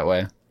works out that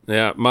way.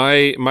 Yeah.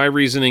 My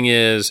reasoning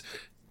is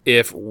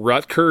if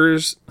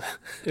Rutgers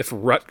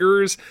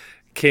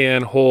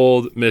can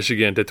hold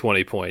Michigan to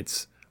 20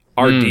 points,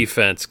 our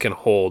defense can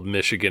hold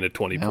Michigan at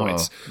 20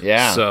 points.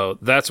 Yeah. So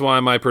that's why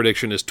my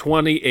prediction is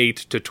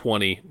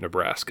 28-20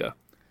 Nebraska.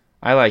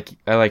 I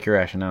like your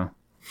rationale.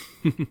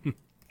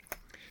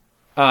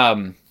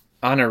 On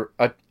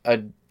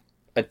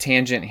a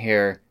tangent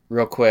here,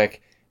 real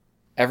quick.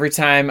 Every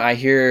time I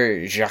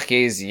hear Jacques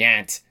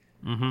Yant,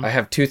 I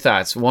have two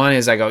thoughts. One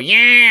is I go,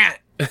 yeah,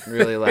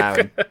 really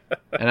loud.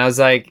 And I was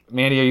like,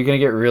 Mandy, are you going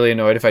to get really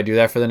annoyed if I do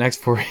that for the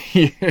next 4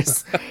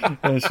 years?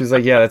 And she's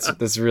like, yeah,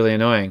 that's really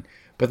annoying.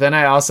 But then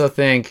I also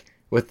think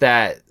with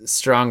that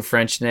strong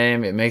French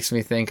name, it makes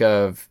me think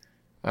of,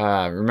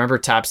 remember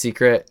Top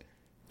Secret?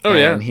 Oh,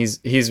 yeah. And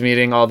he's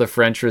meeting all the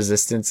French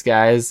resistance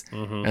guys,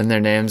 and their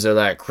names are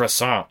like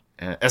Croissant,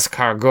 and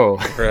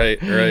Escargot. Right.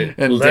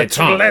 And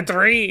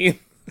Latrine.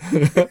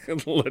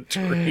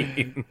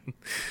 Latrine.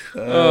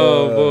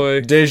 Oh,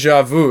 boy.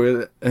 Deja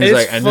vu. And he's It's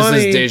like, and funny.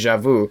 this is deja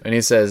vu. And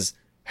he says,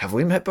 have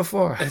we met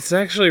before? It's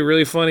actually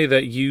really funny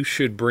that you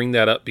should bring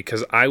that up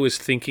because I was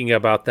thinking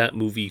about that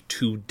movie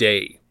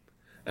today.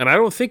 And I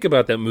don't think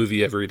about that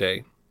movie every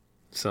day.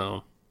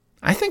 So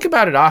I think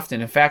about it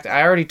often. In fact,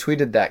 I already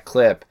tweeted that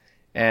clip,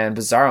 and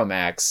Bizarro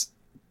Max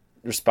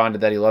responded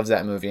that he loves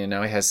that movie, and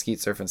now he has Skeet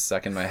Surfing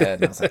stuck in my head.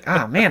 And I was like,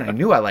 man, I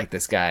knew I liked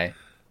this guy.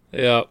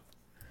 yeah.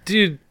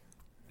 Dude,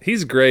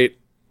 he's great.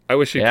 I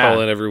wish he'd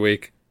call in every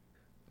week.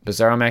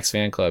 Bizarro Max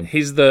fan club.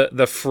 He's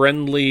the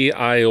friendly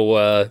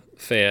Iowa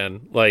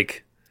fan.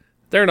 Like,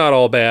 they're not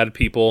all bad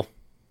people.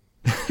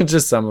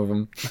 Just some of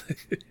them.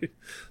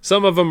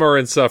 Some of them are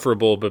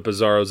insufferable, but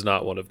Bizarro's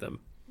not one of them.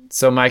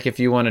 So, Mike, if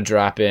you want to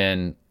drop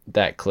in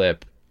that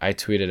clip, I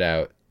tweeted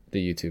out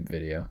the YouTube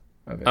video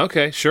of it.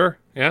 Okay, sure.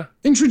 Yeah.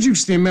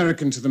 Introduce the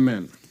American to the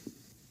men.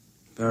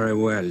 Very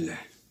well.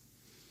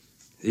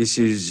 This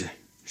is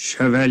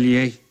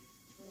Chevalier,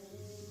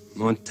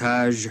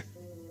 Montage,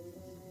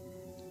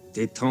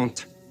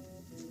 Détente,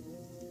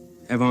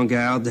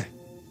 Avant-Garde,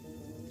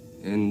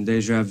 and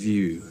Déjà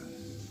Vu.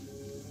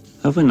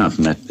 Have we not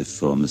met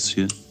before,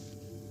 monsieur?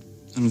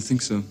 I don't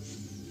think so.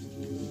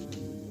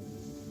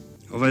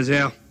 Au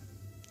revoir.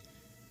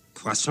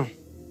 Croissant,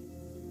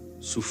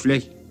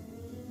 soufflé,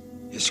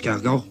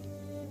 escargot,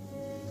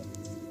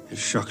 and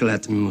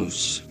chocolat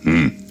mousse.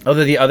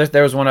 Although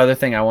there was one other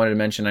thing I wanted to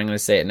mention. I'm going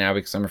to say it now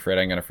because I'm afraid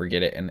I'm going to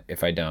forget it, and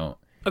if I don't.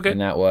 Okay.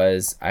 And that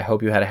was, I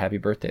hope you had a happy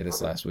birthday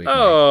this last week.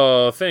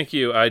 Oh, thank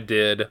you. I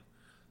did.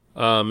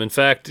 In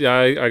fact,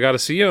 I got to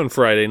see you on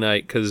Friday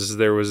night because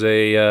there was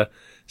a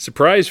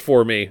surprise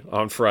for me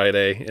on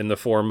Friday in the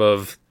form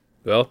of,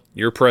 well,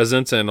 your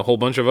presence and a whole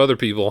bunch of other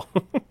people.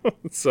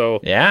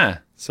 So yeah.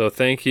 So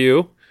thank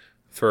you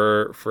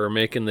for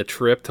making the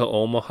trip to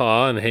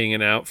Omaha and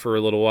hanging out for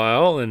a little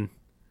while. And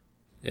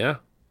yeah.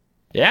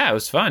 Yeah, it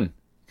was fun.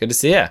 Good to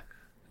see you. Yeah.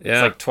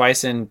 It's like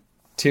twice in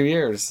 2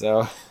 years,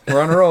 so we're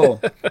on a roll.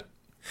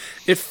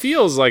 It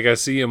feels like I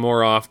see you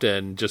more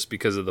often just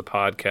because of the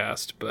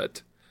podcast,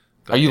 but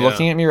are you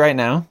looking at me right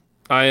now?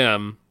 I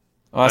am.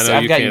 Oh, I know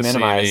I've got you can't see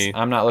minimized. me.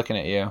 I'm not looking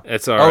at you.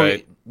 It's all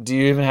right. Do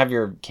you even have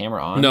your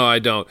camera on? No, I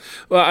don't.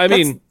 Well, I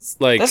mean,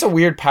 like, that's a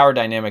weird power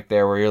dynamic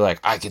there where you're like,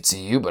 I could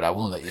see you, but I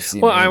won't let you see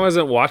me. Well, I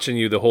wasn't watching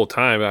you the whole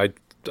time.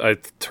 I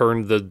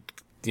turned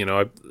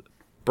I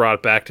brought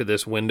it back to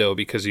this window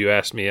because you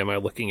asked me, am I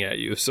looking at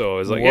you? So I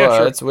was like, yeah,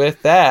 sure. What's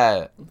with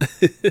that?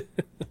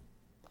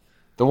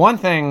 The one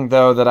thing,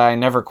 though, that I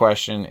never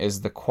question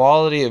is the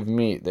quality of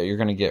meat that you're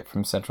going to get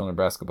from Central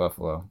Nebraska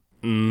buffalo.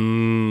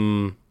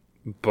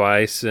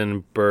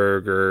 Bison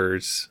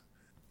burgers,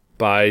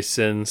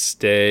 bison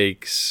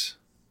steaks,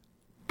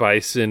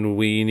 bison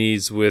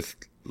weenies with,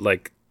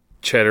 like,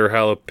 cheddar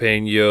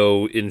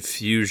jalapeno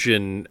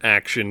infusion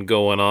action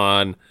going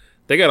on.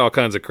 They got all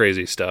kinds of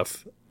crazy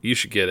stuff. You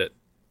should get it.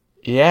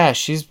 Yeah,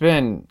 she's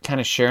been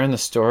kind of sharing the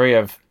story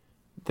of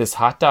this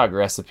hot dog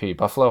recipe,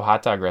 buffalo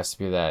hot dog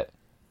recipe that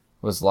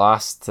was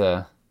lost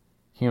to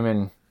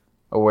human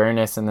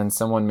awareness, and then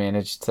someone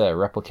managed to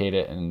replicate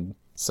it, and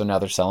so now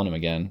they're selling them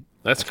again.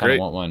 That's great.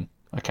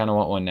 I kind of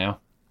want one now.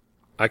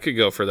 I could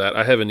go for that.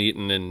 I haven't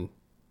eaten in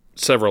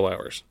several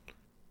hours.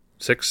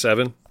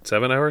 7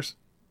 hours?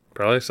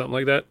 Probably something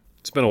like that.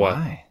 It's been a while.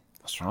 Why?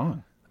 What's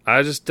wrong?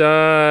 I just,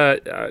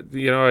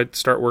 I'd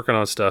start working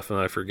on stuff and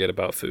I forget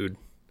about food.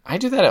 I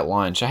do that at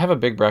lunch. I have a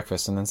big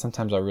breakfast, and then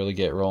sometimes I'll really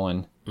get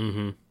rolling,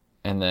 and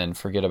then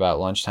forget about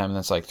lunchtime, and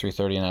it's like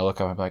 3:30, and I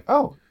look up and I'm like,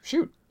 oh,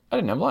 shoot, I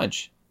didn't have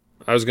lunch.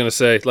 I was going to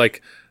say,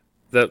 like,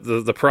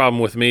 the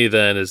problem with me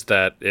then is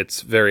that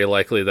it's very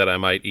likely that I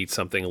might eat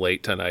something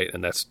late tonight,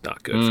 and that's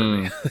not good for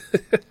me.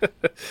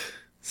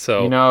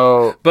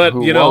 So, but,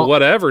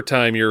 whatever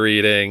time you're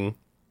eating,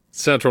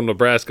 Central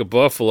Nebraska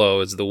buffalo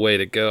is the way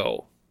to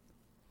go.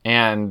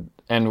 And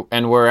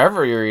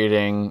wherever you're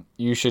eating,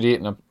 you should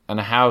eat in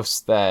a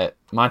house that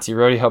Monty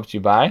Rohde helped you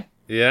buy.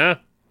 Yeah,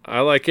 I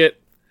like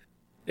it.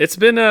 It's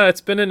been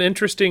an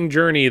interesting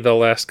journey the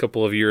last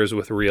couple of years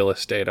with real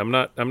estate. I'm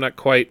not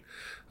quite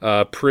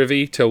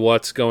privy to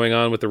what's going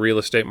on with the real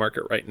estate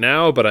market right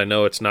now, but I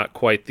know it's not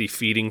quite the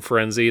feeding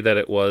frenzy that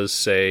it was,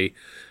 say,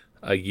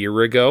 a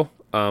year ago.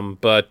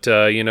 But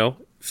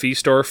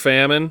feast or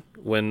famine,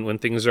 when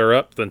things are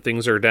up, when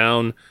things are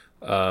down,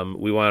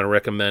 we want to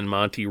recommend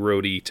Monty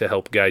Rohde to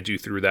help guide you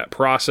through that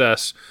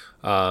process.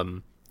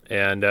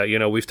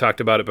 We've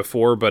talked about it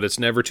before, but it's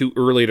never too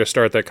early to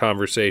start that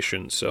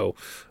conversation. So,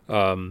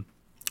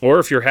 or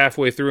if you're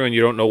halfway through and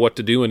you don't know what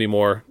to do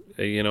anymore,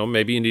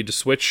 maybe you need to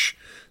switch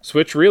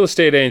real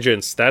estate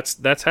agents.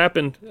 That's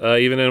happened.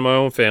 Even in my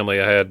own family,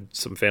 I had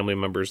some family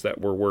members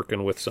that were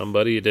working with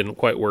somebody. It didn't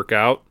quite work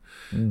out.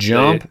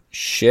 Jump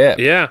ship.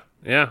 Yeah.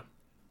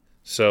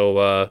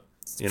 So,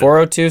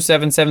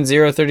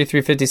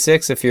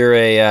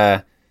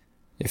 402-770-3356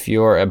 if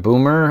you're a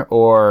boomer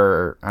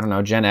or, I don't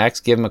know, Gen X,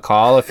 give them a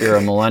call. If you're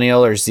a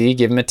millennial or Z,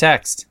 give them a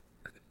text.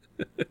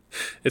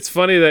 It's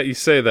funny that you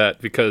say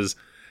that, because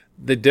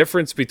the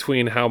difference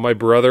between how my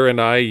brother and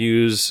I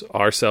use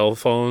our cell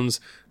phones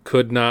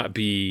could not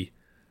be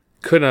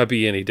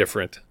any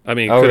different. I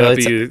mean,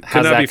 could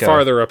not be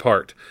farther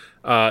apart.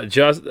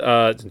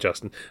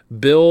 Justin,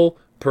 Bill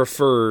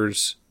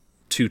prefers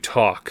to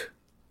talk.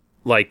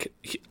 Like,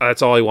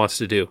 that's all he wants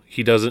to do.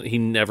 He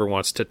never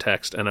wants to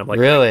text. And I'm like,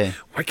 really?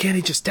 Why can't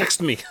he just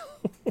text me?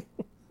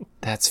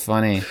 That's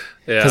funny.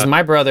 Yeah. Because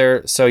my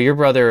brother, so your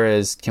brother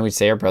is, can we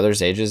say our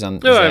brother's ages? No,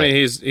 I mean,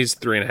 he's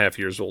 3.5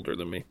 years older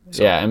than me.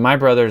 So. Yeah, and my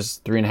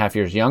brother's 3.5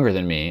 years younger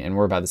than me, and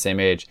we're about the same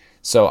age.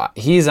 So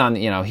he's on,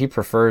 he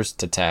prefers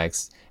to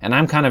text. And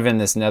I'm kind of in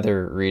this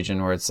nether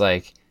region where it's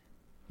like,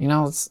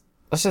 let's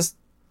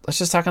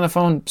just talk on the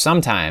phone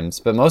sometimes,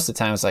 but most of the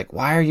time it's like,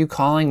 why are you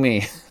calling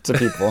me to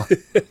people?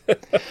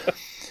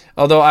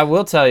 Although I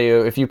will tell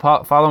you, if you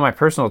follow my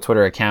personal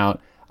Twitter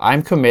account,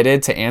 I'm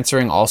committed to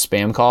answering all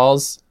spam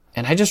calls,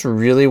 and I just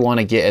really want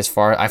to get as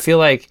far. I feel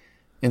like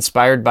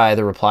inspired by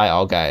the Reply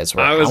All guys.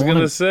 I was going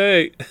to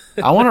say.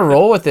 I want to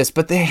roll with this,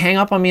 but they hang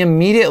up on me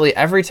immediately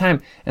every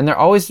time, and they're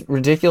always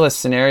ridiculous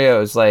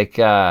scenarios. Like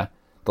the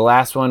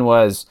last one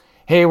was,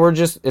 hey,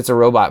 it's a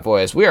robot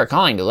voice. We are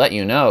calling to let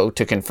you know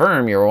to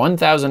confirm your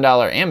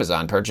 $1,000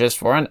 Amazon purchase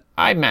for an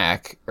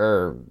iMac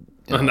or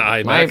an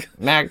iMac.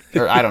 Mac,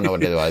 or I don't know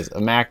what it was.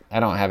 A Mac. I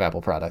don't have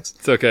Apple products.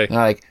 It's okay. And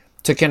like,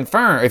 to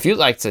confirm, if you'd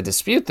like to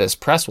dispute this,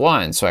 press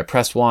 1. So I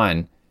pressed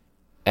 1,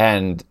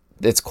 and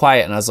it's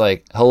quiet, and I was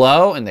like,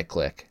 hello, and they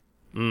click.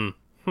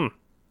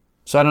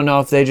 So I don't know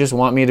if they just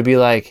want me to be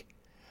like,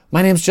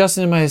 my name's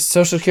Justin, and my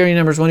social security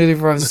number is 1, 2, 3,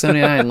 4, 5, 6, 7,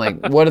 8, 9.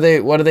 Like, what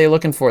are they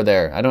looking for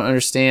there? I don't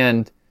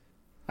understand.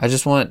 I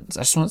just want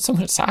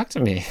someone to talk to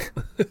me.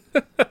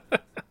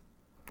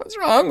 What's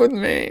wrong with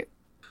me?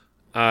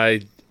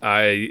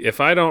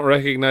 If I don't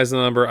recognize the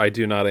number, I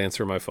do not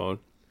answer my phone.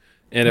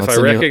 And if I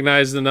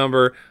recognize the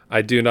number,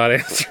 I do not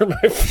answer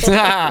my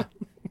phone.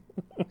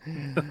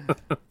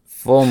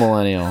 Full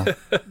millennial.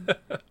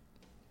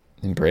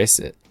 Embrace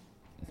it.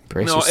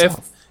 Embrace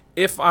yourself.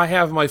 If I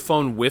have my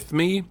phone with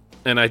me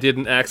and I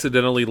didn't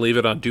accidentally leave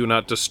it on Do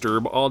Not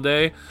Disturb all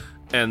day,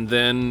 and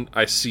then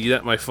I see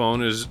that my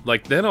phone is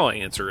like, then I'll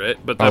answer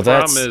it. But the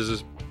problem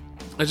is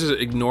I just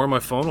ignore my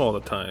phone all the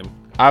time.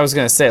 I was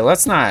gonna say,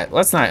 let's not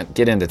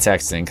get into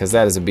texting, because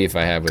that is a beef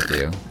I have with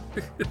you.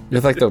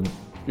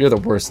 You're the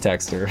worst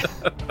texter.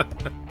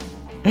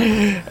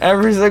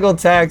 Every single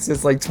text,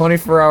 it's like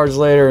 24 hours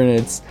later, and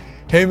it's,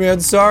 hey man,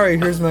 sorry,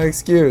 here's my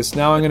excuse.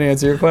 Now I'm gonna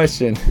answer your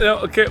question. No,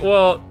 okay,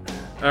 well,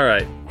 all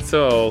right.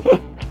 So,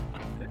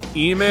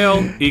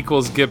 email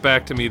equals get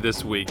back to me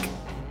this week.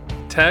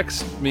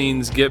 Text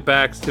means get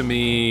back to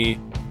me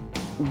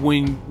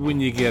when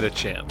you get a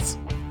chance.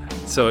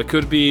 So it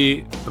could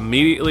be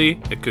immediately,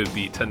 it could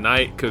be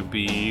tonight, could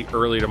be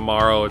early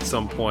tomorrow at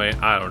some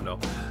point. I don't know.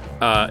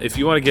 If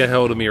you want to get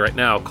hold of me right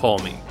now, call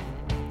me.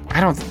 I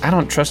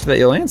don't trust that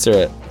you'll answer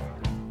it.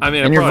 I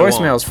mean, and your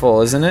voicemail's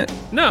full, isn't it?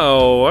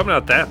 No, I'm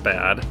not that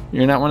bad.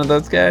 You're not one of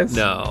those guys?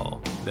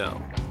 No.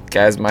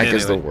 Guys, Mike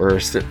is the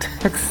worst at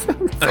text.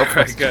 All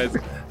right, guys.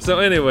 So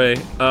anyway,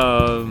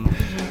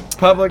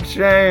 public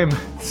shame.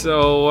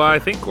 So I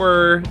think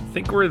we're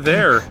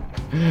there.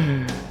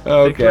 Okay.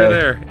 I think we're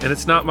there, and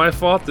it's not my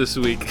fault this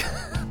week.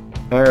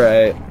 All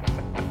right.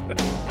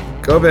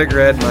 Go Big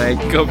Red, Mike.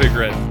 Go Big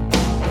Red.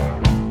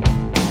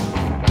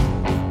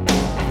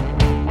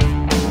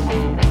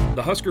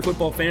 The Husker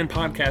Football Fan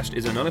Podcast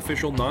is an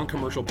unofficial,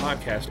 non-commercial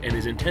podcast and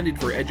is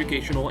intended for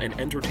educational and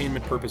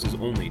entertainment purposes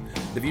only.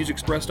 The views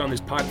expressed on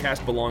this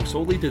podcast belong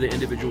solely to the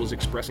individuals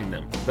expressing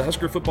them. The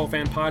Husker Football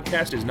Fan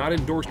Podcast is not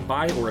endorsed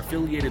by or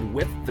affiliated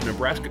with the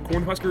Nebraska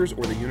Cornhuskers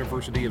or the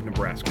University of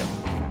Nebraska.